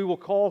where we will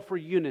call for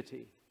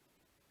unity.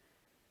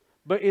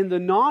 But in the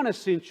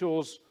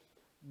non-essentials,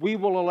 we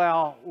will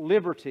allow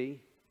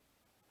liberty.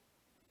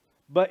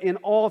 But in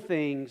all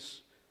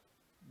things,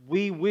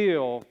 we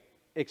will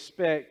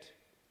expect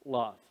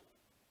love.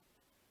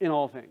 In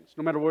all things.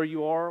 No matter where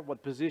you are,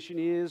 what position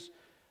is,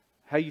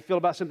 how you feel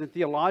about something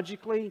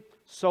theologically,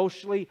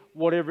 socially,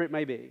 whatever it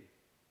may be.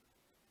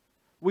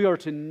 We are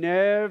to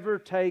never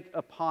take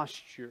a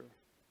posture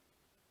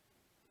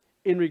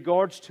in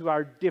regards to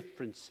our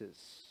differences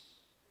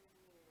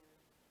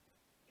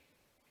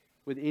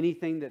with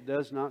anything that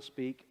does not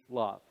speak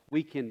love.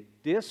 We can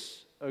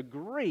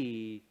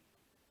disagree,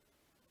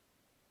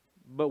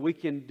 but we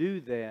can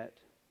do that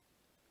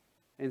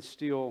and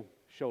still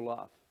show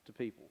love to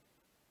people.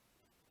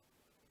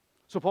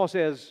 So Paul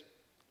says,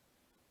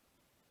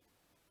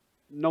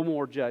 no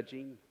more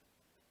judging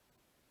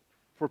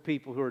for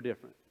people who are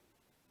different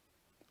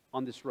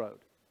on this road.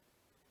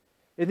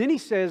 And then he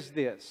says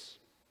this,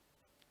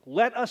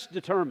 let us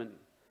determine,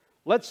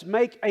 let's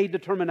make a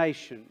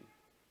determination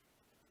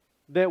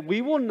that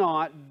we will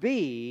not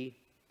be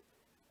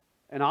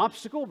an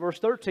obstacle, verse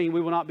 13,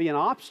 we will not be an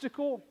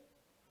obstacle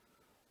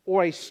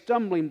or a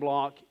stumbling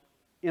block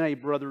in a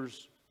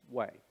brother's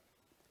way.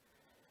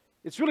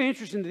 It's really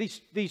interesting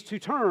that these two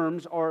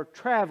terms are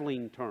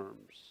traveling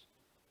terms.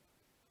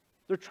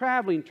 They're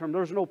traveling terms.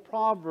 There's no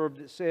proverb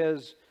that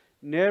says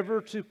never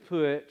to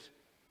put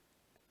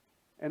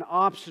an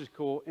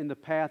obstacle in the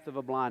path of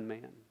a blind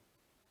man.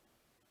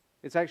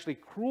 It's actually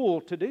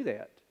cruel to do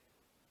that.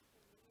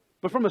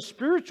 But from a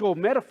spiritual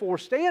metaphor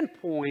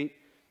standpoint,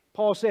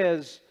 Paul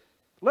says,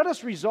 let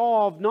us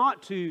resolve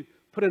not to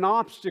put an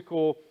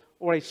obstacle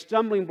or a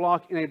stumbling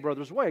block in a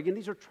brother's way. Again,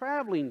 these are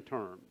traveling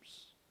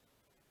terms.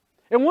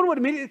 And one would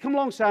immediately come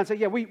alongside and say,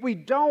 yeah, we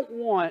don't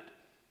want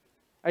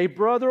a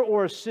brother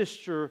or a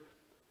sister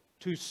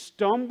to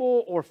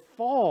stumble or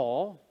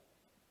fall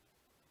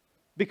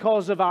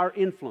because of our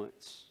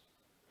influence,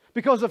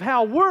 because of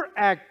how we're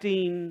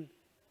acting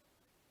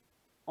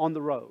on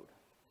the road.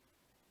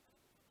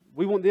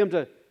 We want them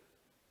to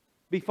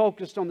be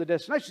focused on the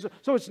destination.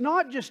 So it's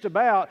not just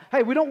about,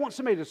 hey, we don't want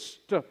somebody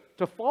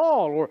to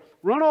fall or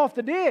run off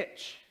the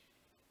ditch.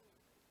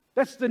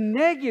 That's the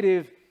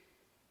negative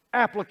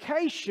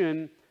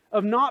application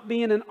of not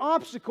being an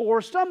obstacle or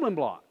a stumbling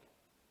block.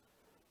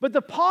 But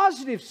the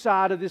positive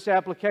side of this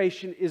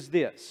application is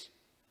this.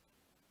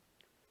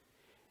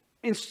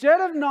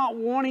 Instead of not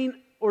wanting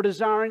or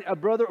desiring a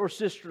brother or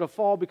sister to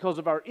fall because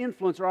of our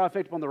influence or our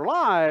effect upon their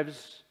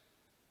lives,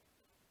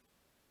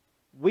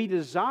 we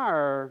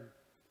desire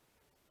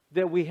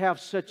that we have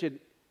such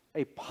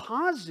a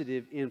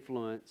positive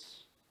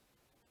influence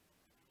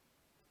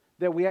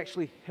that we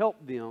actually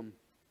help them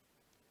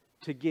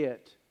to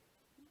get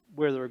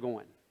where they're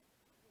going.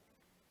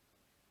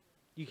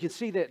 You can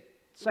see that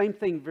same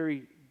thing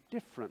very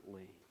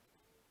differently.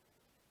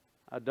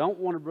 I don't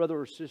want a brother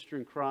or sister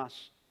in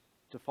Christ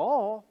to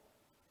fall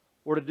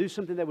or to do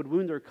something that would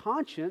wound their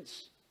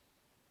conscience,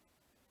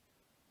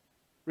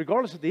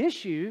 regardless of the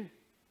issue.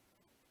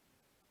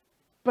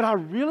 But I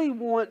really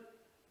want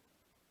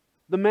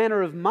the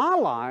manner of my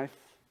life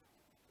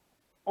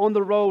on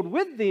the road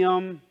with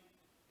them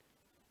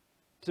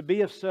to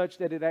be of such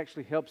that it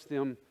actually helps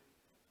them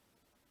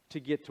to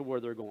get to where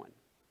they're going.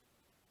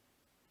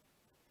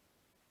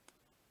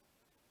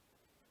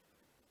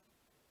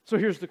 So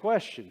here's the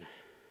question.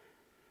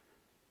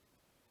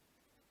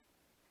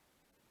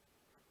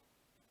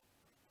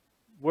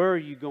 Where are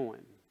you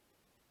going?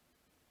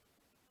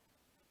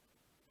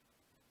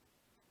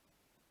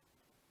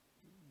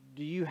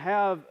 Do you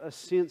have a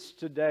sense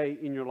today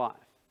in your life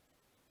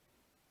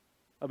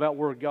about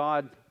where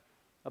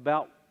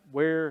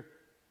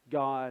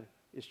God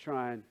is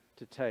trying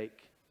to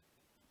take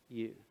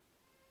you?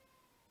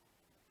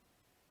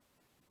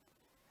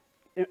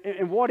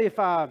 And what if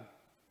I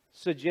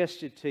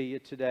suggested to you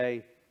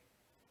today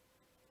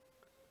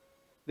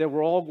that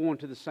we're all going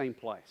to the same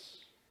place?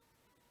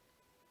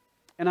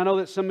 And I know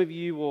that some of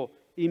you will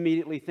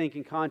immediately think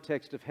in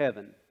context of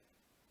heaven.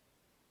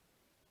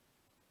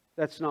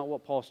 That's not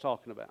what Paul's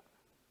talking about.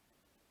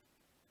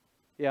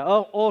 Yeah,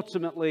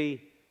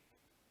 ultimately,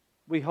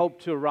 we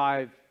hope to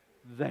arrive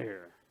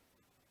there.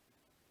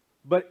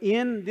 But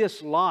in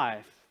this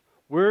life,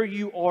 where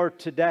you are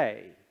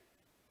today,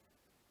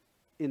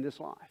 in this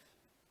life,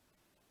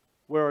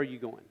 where are you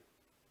going?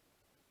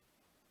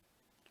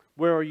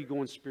 Where are you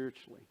going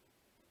spiritually?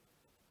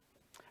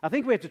 I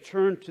think we have to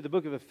turn to the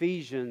book of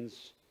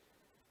Ephesians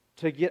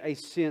to get a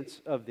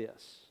sense of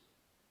this.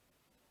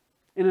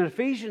 And in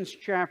Ephesians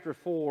chapter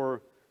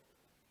 4,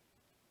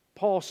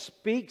 Paul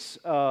speaks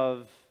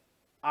of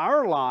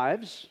our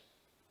lives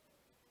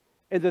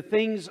and the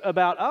things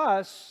about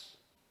us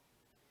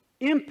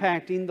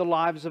impacting the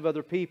lives of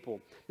other people.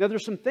 Now,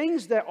 there's some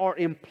things that are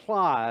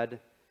implied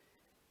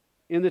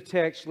in the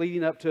text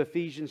leading up to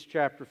Ephesians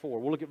chapter 4.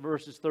 We'll look at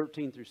verses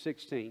 13 through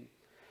 16.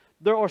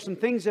 There are some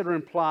things that are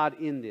implied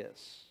in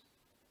this.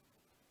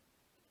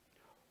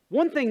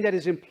 One thing that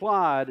is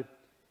implied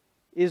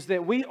is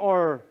that we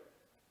are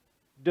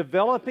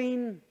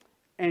developing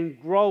and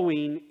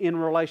growing in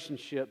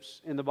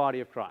relationships in the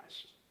body of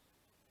Christ.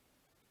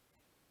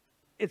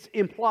 It's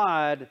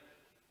implied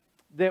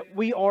that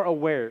we are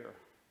aware.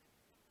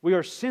 We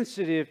are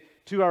sensitive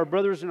to our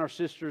brothers and our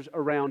sisters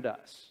around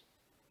us.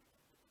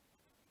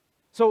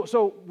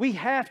 So we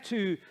have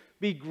to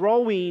be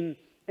growing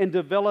and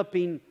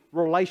developing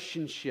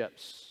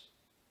relationships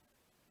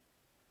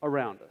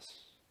around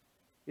us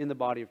in the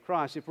body of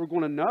Christ if we're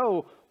going to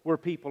know where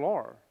people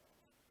are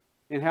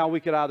and how we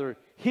could either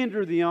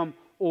hinder them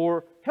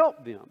or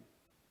help them.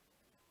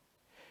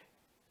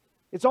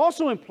 It's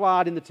also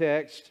implied in the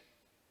text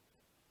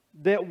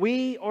that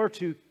we are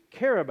to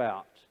care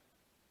about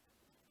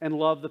and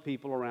love the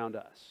people around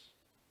us,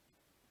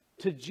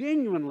 to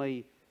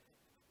genuinely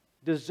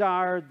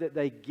desire that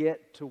they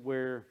get to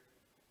where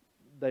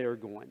they are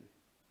going.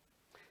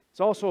 It's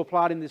also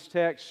applied in this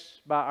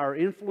text by our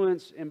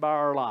influence and by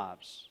our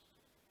lives,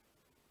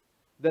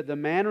 that the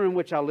manner in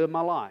which I live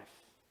my life,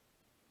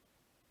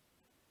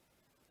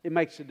 it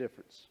makes a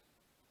difference.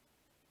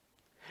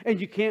 And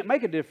you can't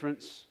make a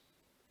difference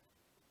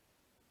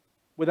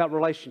without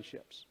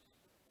relationships.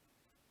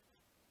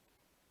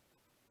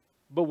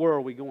 But where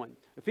are we going?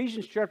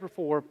 Ephesians chapter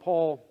 4,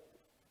 Paul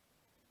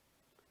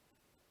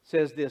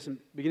says this,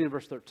 beginning in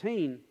verse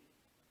 13.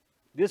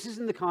 This is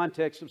in the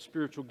context of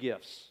spiritual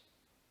gifts.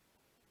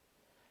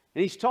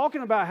 And he's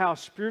talking about how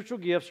spiritual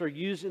gifts are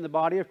used in the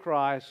body of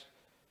Christ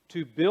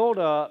to build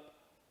up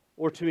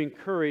or to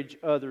encourage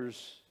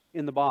others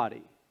in the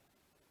body.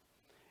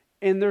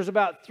 And there's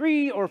about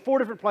 3 or 4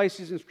 different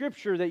places in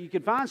Scripture that you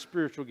can find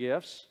spiritual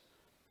gifts.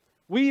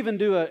 We even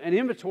do an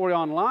inventory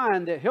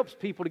online that helps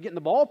people to get in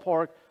the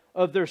ballpark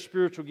of their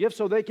spiritual gifts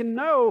so they can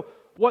know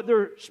what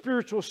their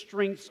spiritual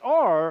strengths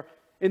are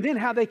and then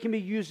how they can be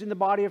used in the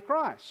body of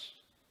Christ.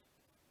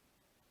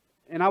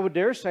 And I would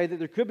dare say that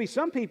there could be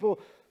some people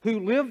who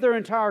live their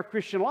entire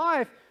Christian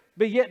life,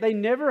 but yet they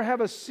never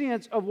have a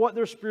sense of what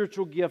their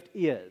spiritual gift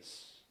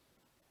is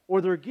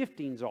or their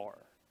giftings are.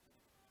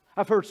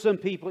 I've heard some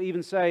people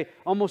even say,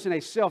 almost in a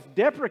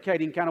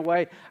self-deprecating kind of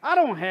way, I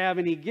don't have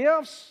any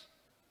gifts.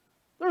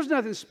 There's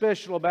nothing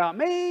special about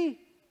me.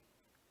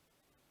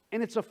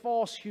 And it's a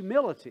false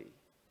humility.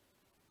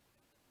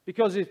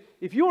 Because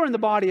if you're in the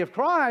body of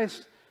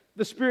Christ,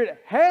 the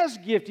Spirit has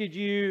gifted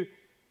you,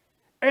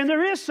 and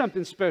there is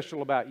something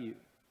special about you.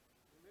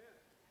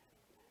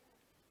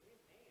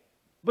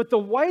 But the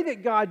way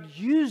that God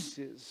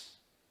uses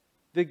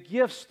the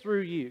gifts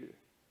through you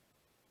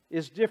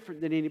is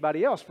different than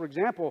anybody else. For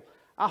example,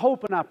 I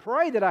hope and I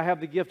pray that I have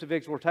the gift of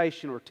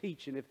exhortation or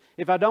teaching.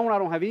 If I don't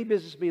have any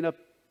business being up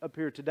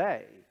here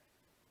today.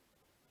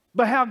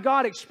 But how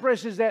God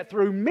expresses that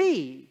through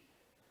me,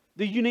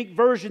 the unique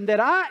version that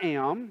I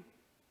am,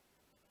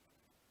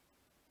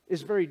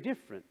 is very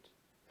different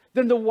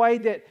than the way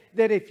that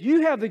if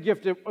you have the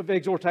gift of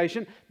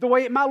exhortation, the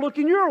way it might look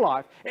in your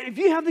life. If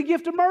you have the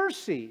gift of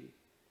mercy,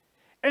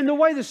 and the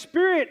way the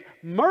Spirit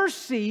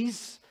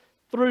mercies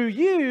through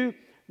you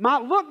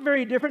might look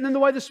very different than the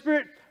way the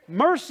Spirit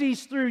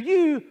mercies through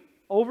you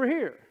over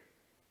here.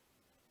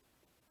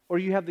 Or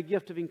you have the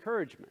gift of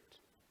encouragement.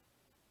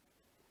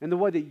 And the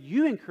way that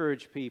you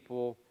encourage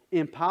people,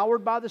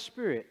 empowered by the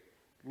Spirit,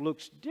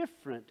 looks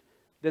different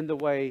than the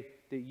way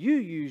that you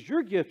use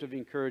your gift of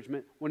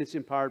encouragement when it's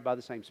empowered by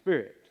the same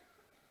Spirit.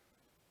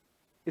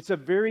 It's a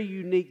very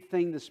unique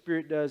thing the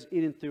Spirit does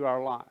in and through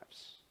our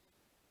lives.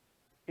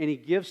 And He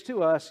gives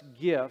to us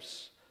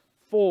gifts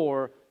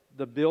for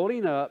the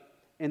building up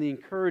and the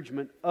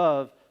encouragement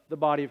of the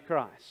body of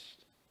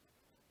Christ.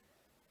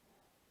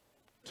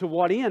 To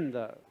what end,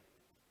 though?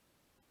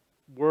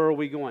 Where are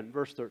we going?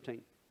 Verse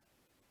 13.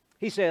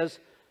 He says,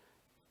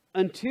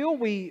 until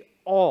we're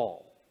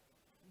all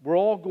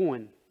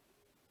going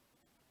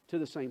to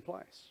the same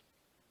place.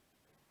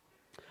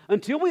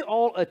 Until we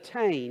all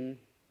attain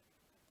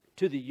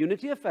to the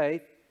unity of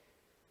faith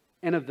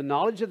and of the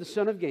knowledge of the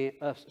Son of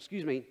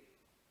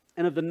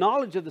and of the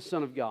knowledge of the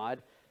Son of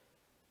God,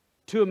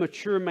 to a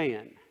mature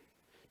man,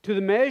 to the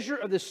measure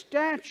of the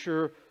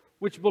stature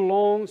which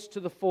belongs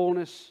to the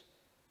fullness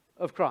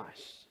of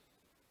Christ.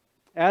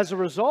 As a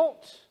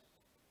result,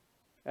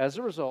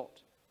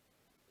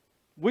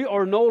 we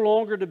are no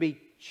longer to be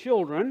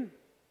children,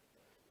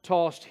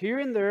 tossed here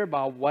and there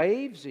by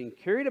waves and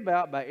carried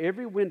about by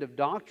every wind of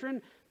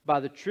doctrine, by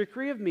the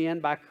trickery of men,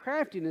 by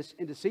craftiness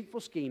and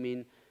deceitful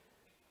scheming.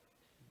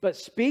 But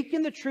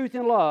speaking the truth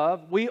in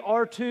love, we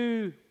are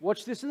to,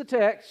 watch this in the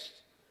text,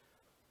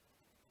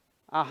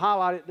 I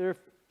highlight it there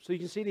so you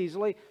can see it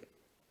easily.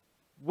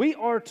 We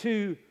are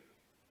to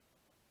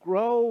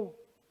grow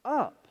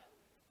up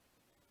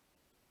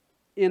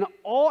in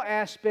all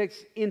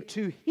aspects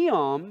into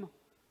Him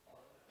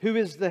who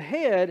is the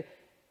head,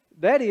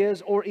 that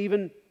is, or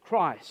even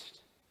Christ,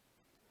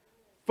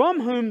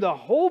 from whom the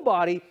whole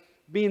body,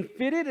 being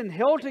fitted and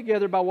held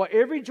together by what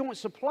every joint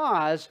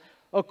supplies,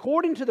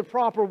 according to the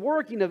proper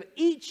working of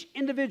each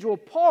individual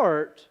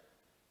part,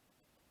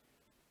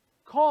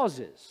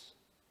 causes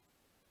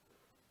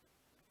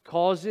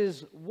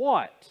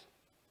what?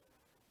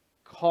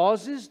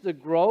 Causes the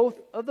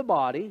growth of the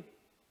body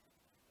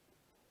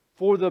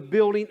for the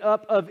building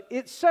up of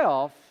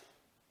itself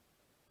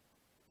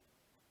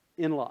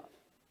in love.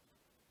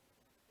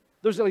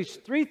 There's at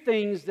least three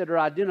things that are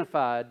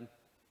identified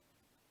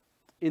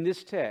in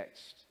this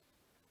text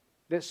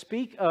that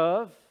speak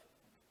of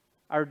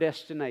our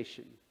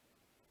destination,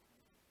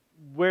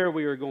 where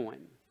we are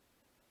going.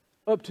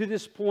 Up to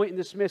this point in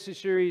this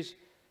message series,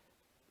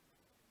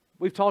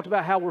 we've talked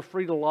about how we're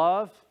free to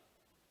love,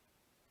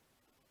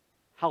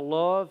 how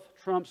love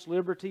trumps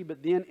liberty,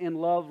 but then in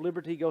love,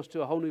 liberty goes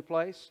to a whole new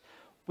place.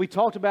 We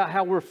talked about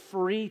how we're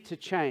free to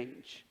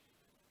change.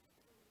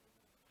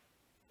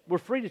 We're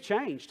free to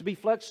change, to be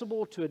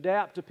flexible, to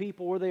adapt to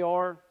people where they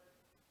are,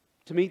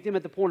 to meet them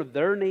at the point of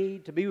their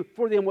need, to be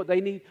for them what they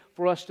need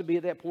for us to be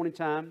at that point in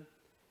time.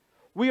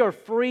 We are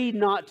free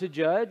not to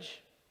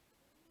judge.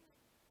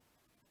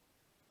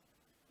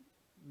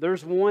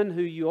 There's one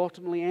who you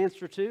ultimately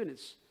answer to, and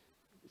it's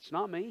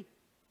not me.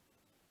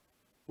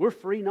 We're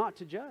free not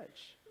to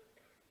judge.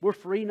 We're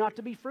free not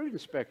to be fruit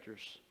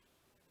inspectors.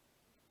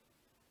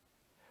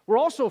 We're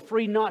also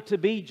free not to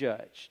be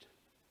judged.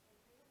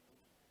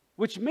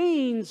 Which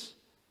means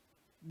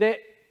that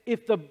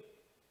if the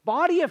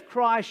body of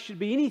Christ should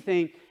be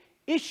anything,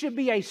 it should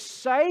be a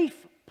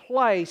safe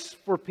place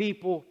for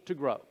people to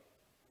grow.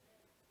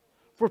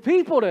 For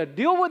people to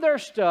deal with their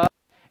stuff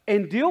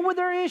and deal with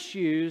their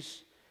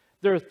issues,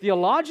 their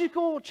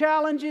theological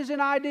challenges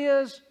and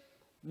ideas,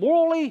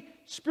 morally,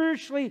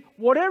 spiritually,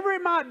 whatever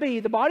it might be,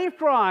 the body of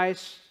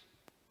Christ,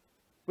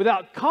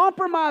 without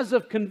compromise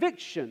of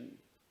conviction,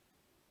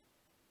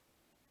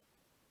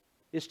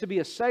 is to be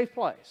a safe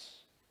place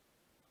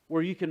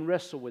where you can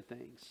wrestle with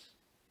things.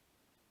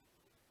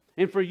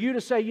 And for you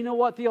to say, you know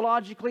what,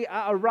 theologically,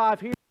 I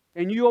arrive here,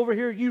 and you over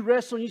here, you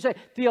wrestle, and you say,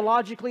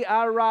 theologically,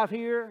 I arrive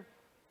here.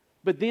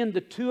 But then the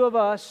two of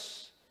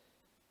us,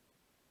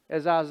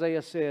 as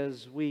Isaiah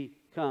says, we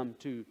come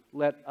to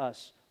let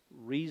us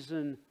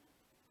reason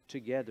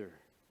together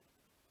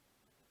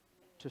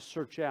to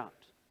search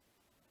out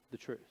the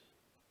truth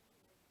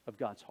of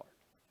God's heart.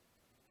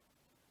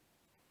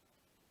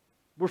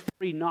 We're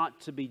free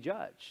not to be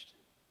judged.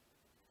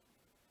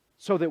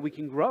 so that we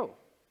can grow,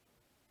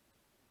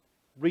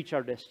 reach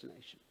our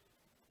destination.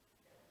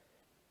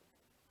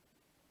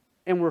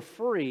 And we're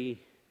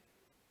free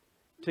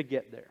to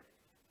get there.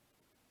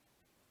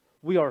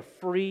 We are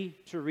free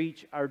to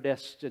reach our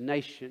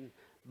destination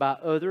by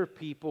other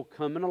people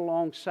coming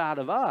alongside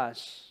of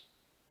us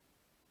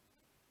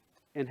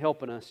and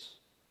helping us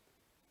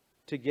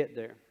to get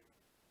there.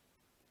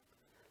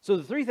 So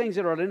the three things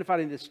that are identified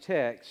in this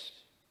text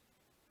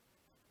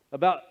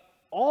about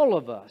all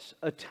of us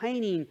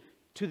attaining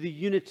to the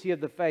unity of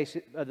the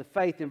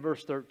faith in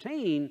verse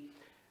 13,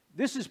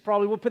 this is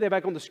probably, we'll put that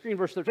back on the screen,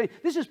 verse 13.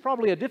 This is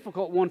probably a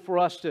difficult one for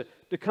us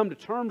to come to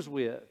terms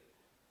with,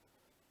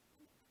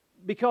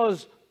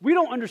 because we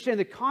don't understand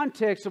the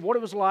context of what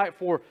it was like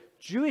for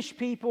Jewish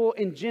people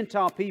and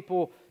Gentile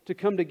people to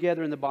come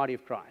together in the body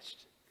of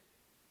Christ.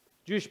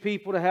 Jewish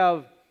people to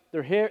have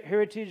their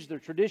heritage, their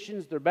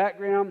traditions, their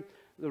background,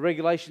 the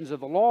regulations of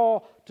the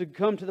law, to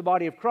come to the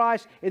body of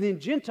Christ. And then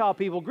Gentile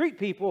people, Greek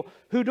people,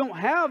 who don't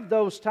have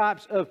those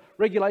types of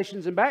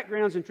regulations and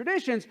backgrounds and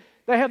traditions,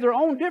 they have their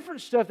own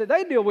different stuff that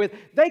they deal with.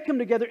 They come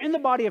together in the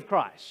body of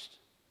Christ.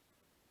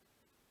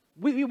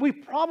 We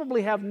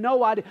probably have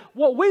no idea.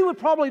 What we would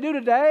probably do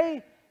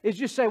today is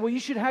just say, well, you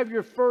should have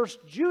your first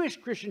Jewish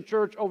Christian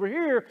church over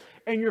here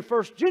and your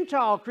first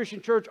Gentile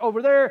Christian church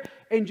over there,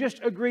 and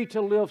just agree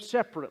to live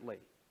separately.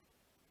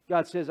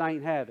 God says, I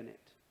ain't having it.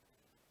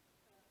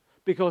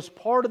 Because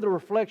part of the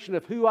reflection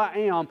of who I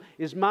am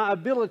is my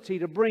ability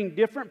to bring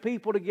different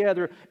people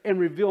together and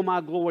reveal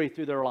my glory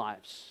through their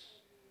lives.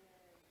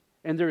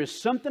 And there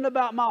is something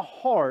about my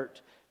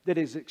heart that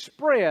is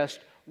expressed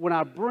when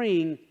I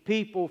bring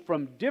people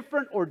from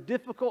different or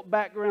difficult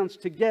backgrounds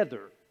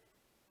together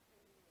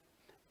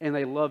and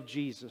they love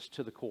Jesus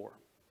to the core.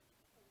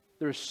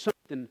 There's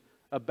something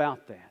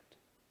about that.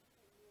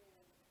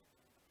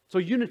 So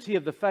unity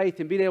of the faith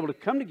and being able to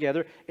come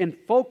together and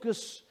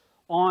focus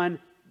on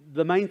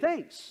the main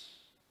things.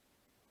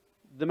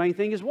 The main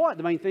thing is what?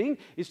 The main thing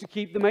is to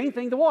keep the main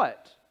thing the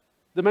what?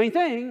 The main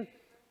thing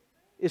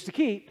is to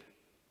keep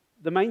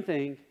the main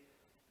thing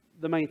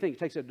the main thing. It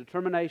takes a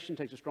determination, it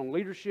takes a strong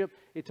leadership,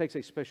 it takes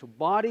a special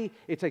body,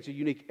 it takes a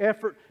unique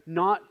effort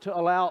not to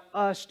allow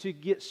us to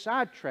get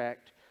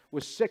sidetracked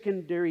with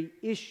secondary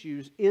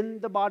issues in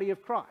the body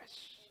of Christ,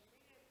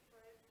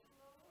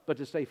 but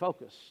to stay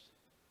focused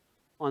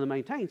on the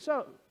main thing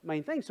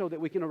so that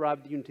we can arrive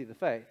at the unity of the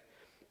faith.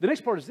 The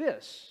next part is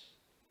this.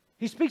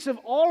 He speaks of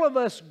all of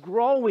us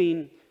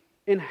growing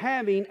in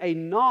having a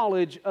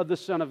knowledge of the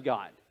Son of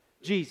God,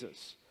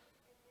 Jesus.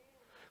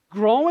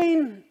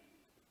 Growing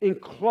in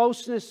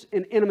closeness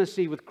and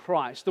intimacy with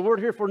Christ. The word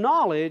here for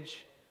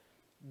knowledge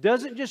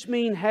doesn't just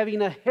mean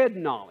having a head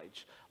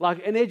knowledge,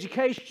 like an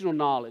educational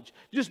knowledge,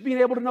 just being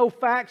able to know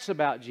facts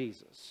about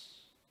Jesus.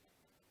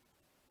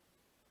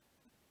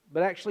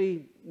 But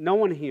actually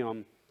knowing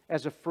Him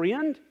as a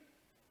friend,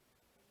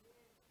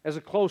 as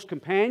a close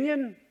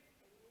companion,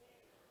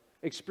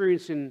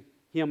 experiencing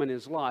Him in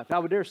His life. I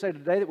would dare say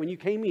today that when you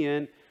came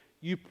in,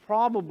 you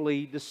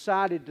probably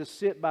decided to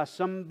sit by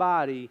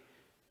somebody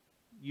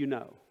you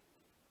know.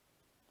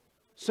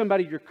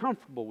 Somebody you're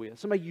comfortable with,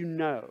 somebody you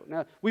know.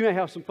 Now, we may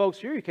have some folks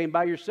here, you came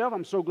by yourself.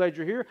 I'm so glad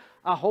you're here.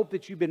 I hope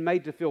that you've been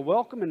made to feel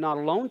welcome and not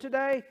alone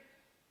today.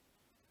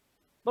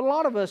 But a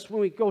lot of us,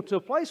 when we go to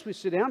a place, we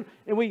sit down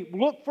and we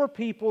look for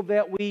people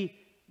that we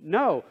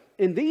know.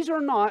 And these are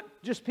not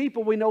just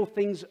people we know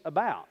things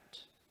about.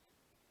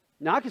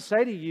 Now, I could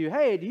say to you,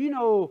 hey, do you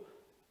know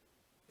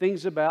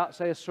things about,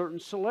 say, a certain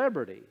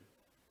celebrity?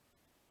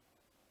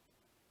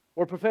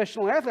 Or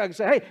professional athlete? I can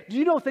say, hey, do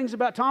you know things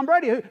about Tom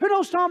Brady? Who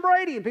knows Tom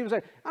Brady? And people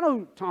say, I know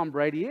who Tom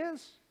Brady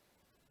is.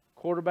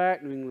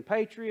 Quarterback, New England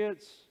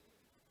Patriots.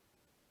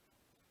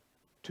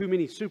 Too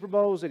many Super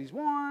Bowls that he's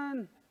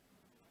won.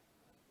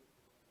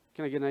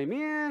 Can I get an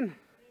amen?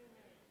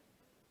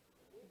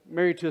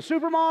 Married to a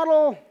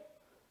supermodel.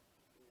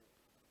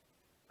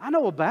 I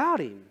know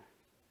about him.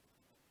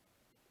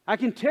 I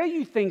can tell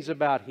you things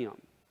about him.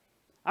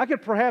 I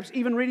could perhaps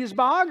even read his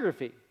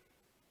biography.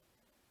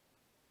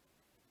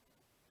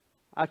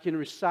 I can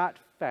recite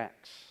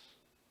facts,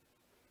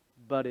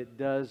 but it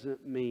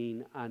doesn't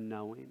mean I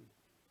know him.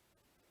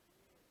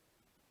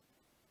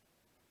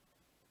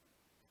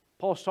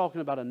 Paul's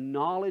talking about a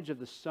knowledge of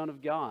the Son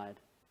of God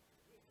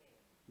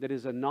that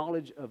is a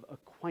knowledge of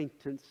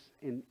acquaintance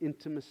and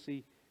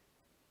intimacy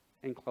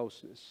and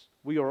closeness.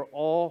 We are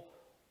all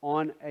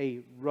on a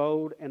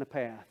road and a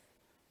path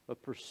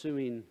of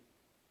pursuing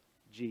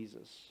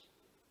Jesus.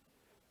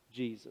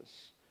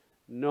 Jesus.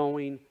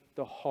 Knowing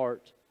the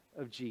heart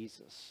of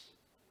Jesus.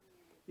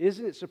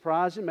 Isn't it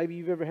surprising? Maybe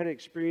you've ever had an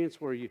experience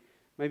where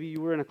maybe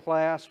you were in a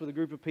class with a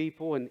group of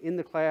people, and in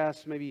the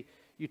class maybe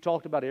you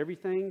talked about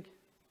everything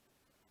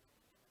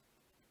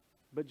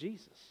but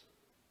Jesus.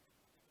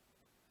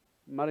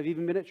 You might have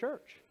even been at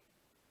church.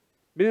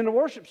 Been in a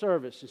worship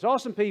service. You saw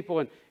some people,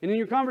 and in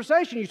your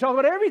conversation you talk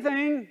about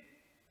everything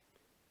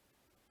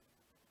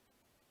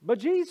but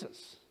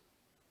Jesus.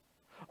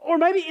 Or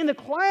maybe in the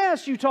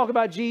class you talk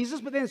about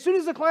Jesus, but then as soon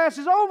as the class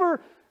is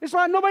over, it's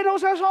like nobody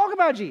knows how to talk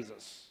about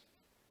Jesus.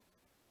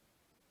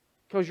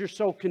 because you're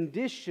so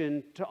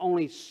conditioned to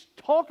only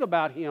talk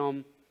about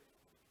Him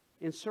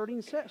in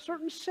certain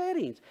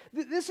settings.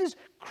 This is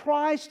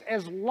Christ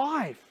as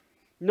life,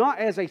 not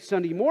as a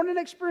Sunday morning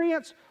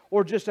experience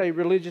or just a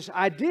religious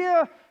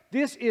idea.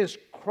 This is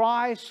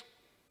Christ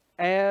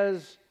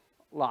as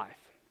life.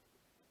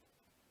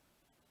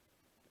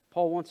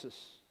 Paul wants us,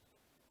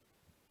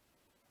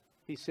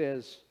 he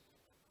says,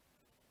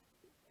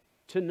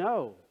 to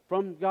know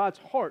from God's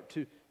heart,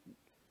 to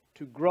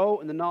grow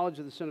in the knowledge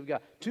of the Son of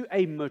God, to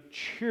a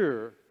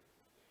mature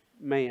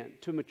man,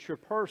 to a mature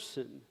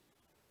person.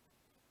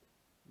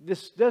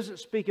 This doesn't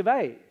speak of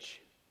age.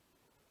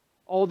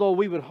 Although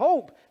we would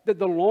hope that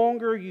the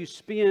longer you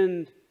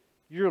spend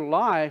your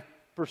life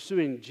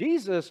pursuing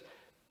Jesus,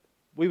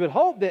 we would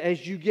hope that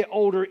as you get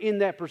older in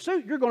that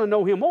pursuit, you're going to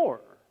know Him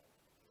more.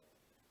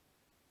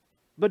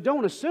 But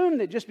don't assume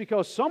that just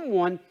because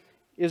someone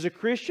is a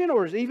Christian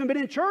or has even been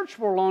in church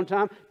for a long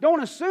time,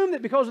 don't assume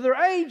that because of their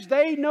age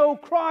they know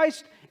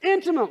Christ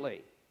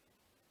intimately.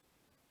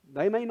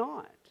 They may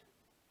not.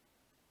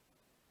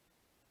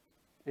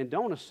 And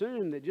don't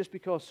assume that just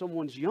because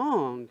someone's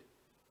young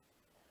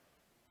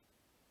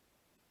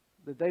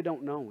that they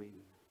don't know Him.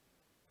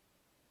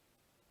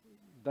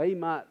 They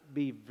might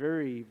be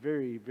very,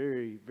 very,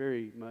 very,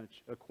 very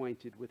much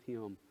acquainted with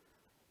Him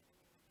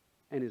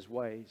and His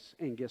ways.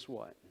 And guess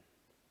what?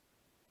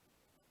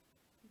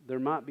 There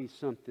might be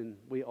something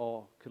we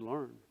all could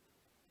learn.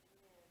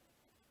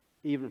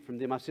 Even from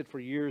them. I said for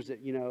years that,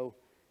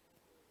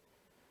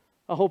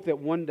 I hope that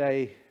one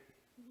day,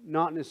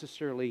 not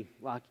necessarily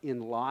like in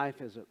life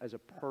as a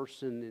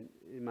person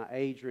in my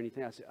age or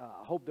anything, I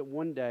hope that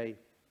one day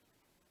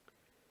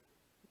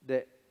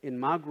that in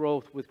my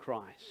growth with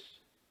Christ,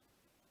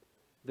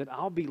 that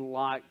I'll be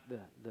like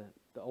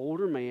the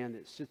older man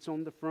that sits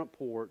on the front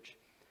porch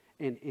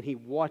and he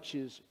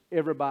watches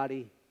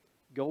everybody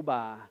go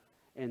by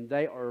and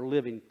they are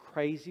living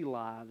crazy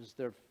lives.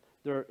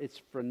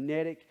 It's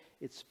frenetic,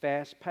 it's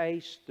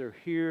fast-paced, they're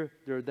here,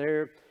 they're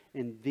there,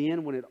 and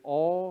then when it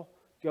all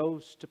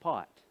goes to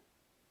pot,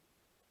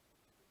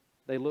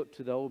 they look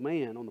to the old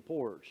man on the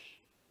porch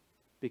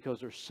because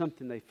there's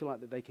something they feel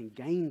like that they can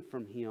gain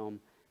from him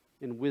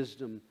in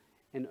wisdom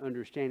and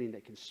understanding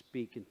that can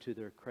speak into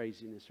their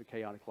craziness or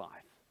chaotic life.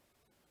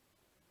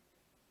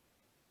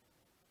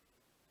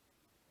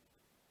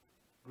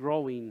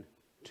 Growing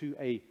to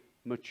a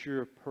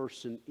mature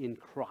person in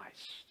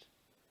Christ.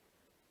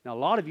 Now, a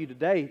lot of you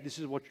today, this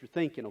is what you're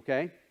thinking,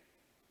 okay?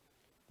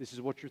 This is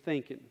what you're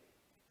thinking.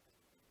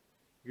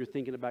 You're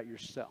thinking about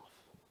yourself.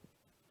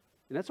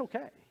 And that's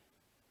okay.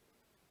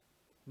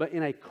 But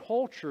in a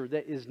culture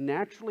that is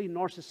naturally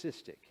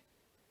narcissistic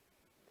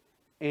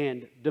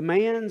and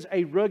demands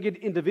a rugged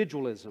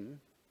individualism,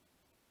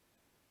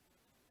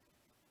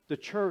 the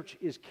church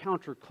is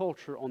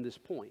counterculture on this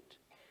point.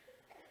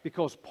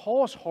 Because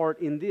Paul's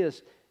heart in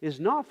this is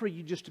not for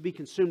you just to be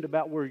consumed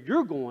about where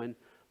you're going,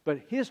 but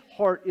his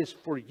heart is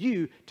for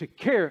you to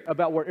care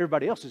about where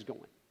everybody else is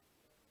going.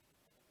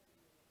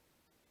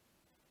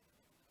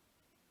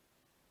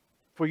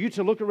 For you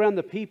to look around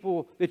the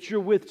people that you're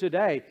with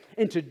today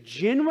and to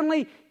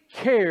genuinely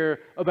care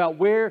about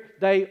where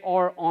they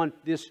are on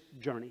this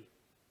journey.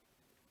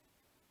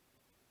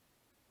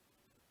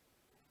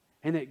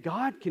 And that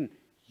God can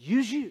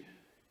use you.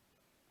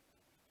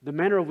 The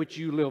manner of which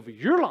you live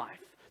your life.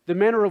 The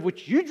manner of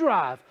which you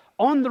drive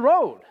on the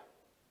road.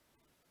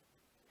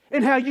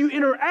 And how you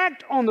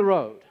interact on the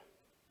road.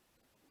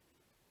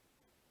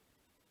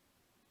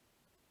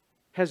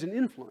 Has an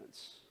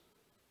influence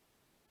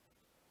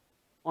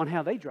on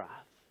how they drive.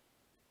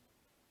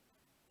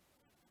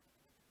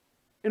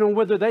 And on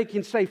whether they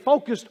can stay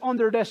focused on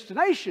their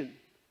destination.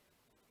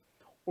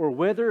 Or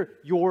whether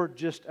you're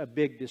just a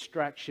big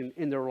distraction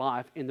in their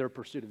life in their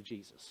pursuit of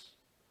Jesus.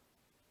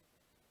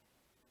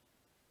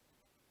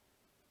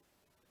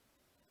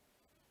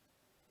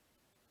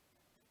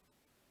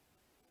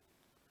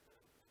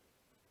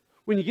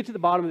 When you get to the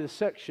bottom of this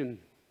section,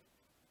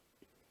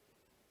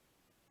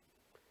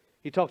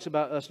 he talks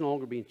about us no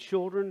longer being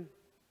children.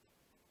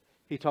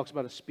 He talks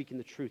about us speaking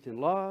the truth in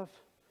love,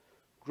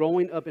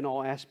 growing up in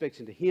all aspects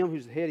into Him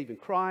who's the head, even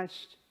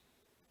Christ.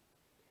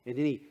 And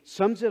then he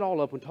sums it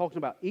all up when talking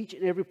about each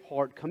and every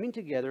part coming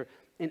together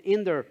and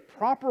in their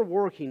proper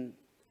working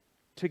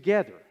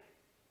together.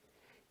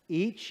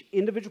 Each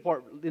individual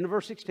part, in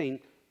verse 16,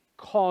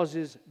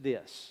 causes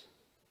this.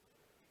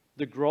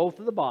 The growth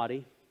of the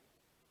body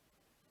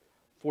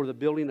for the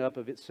building up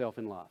of itself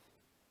in love.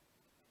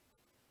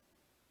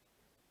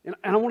 And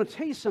I want to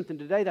tell you something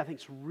today that I think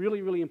is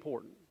really, really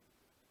important.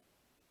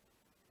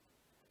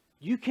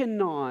 You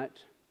cannot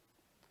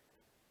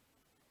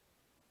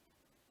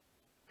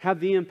have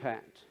the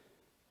impact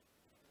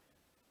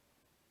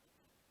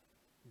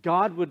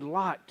God would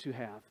like to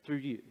have through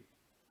you.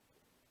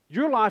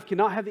 Your life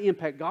cannot have the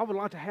impact God would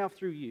like to have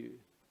through you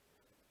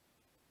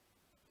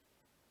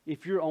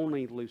if you're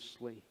only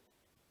loosely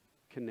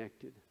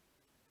connected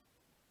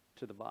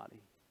to the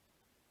body.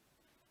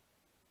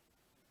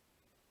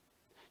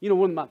 You know,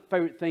 one of my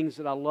favorite things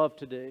that I love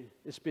to do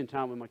is spend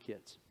time with my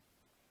kids.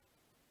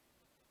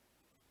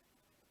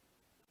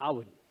 I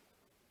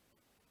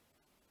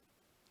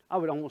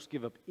would almost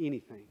give up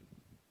anything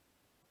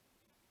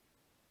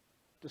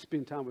to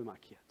spend time with my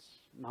kids,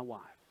 my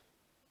wife.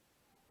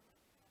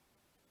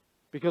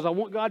 Because I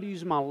want God to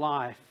use my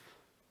life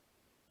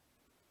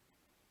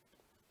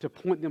to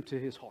point them to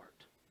His heart.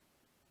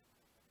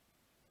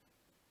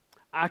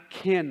 I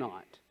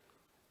cannot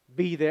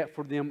be that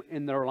for them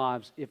in their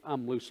lives if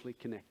I'm loosely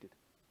connected.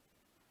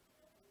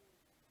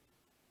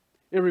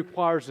 It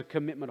requires a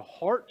commitment of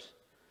heart.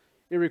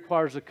 It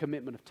requires a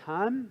commitment of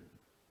time.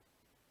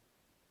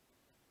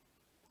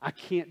 I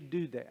can't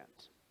do that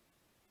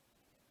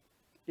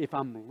if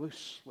I'm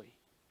loosely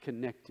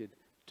connected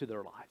to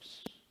their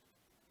lives.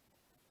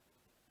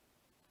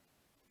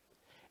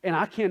 And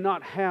I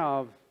cannot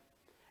have,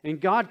 and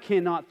God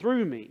cannot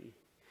through me,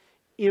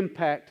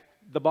 impact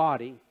the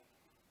body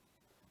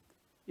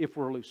if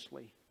we're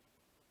loosely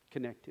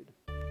connected.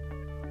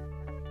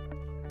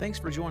 Thanks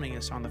for joining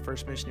us on the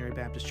First Missionary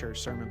Baptist Church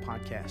Sermon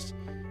Podcast.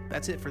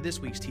 That's it for this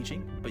week's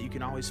teaching, but you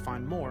can always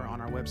find more on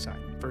our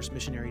website,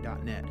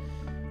 firstmissionary.net.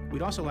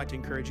 We'd also like to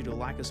encourage you to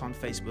like us on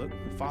Facebook,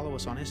 follow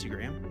us on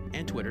Instagram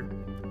and Twitter,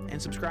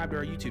 and subscribe to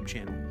our YouTube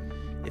channel.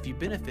 If you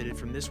benefited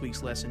from this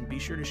week's lesson, be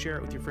sure to share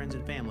it with your friends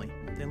and family,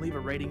 then leave a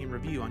rating and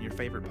review on your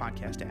favorite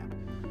podcast app.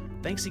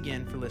 Thanks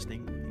again for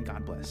listening, and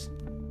God bless.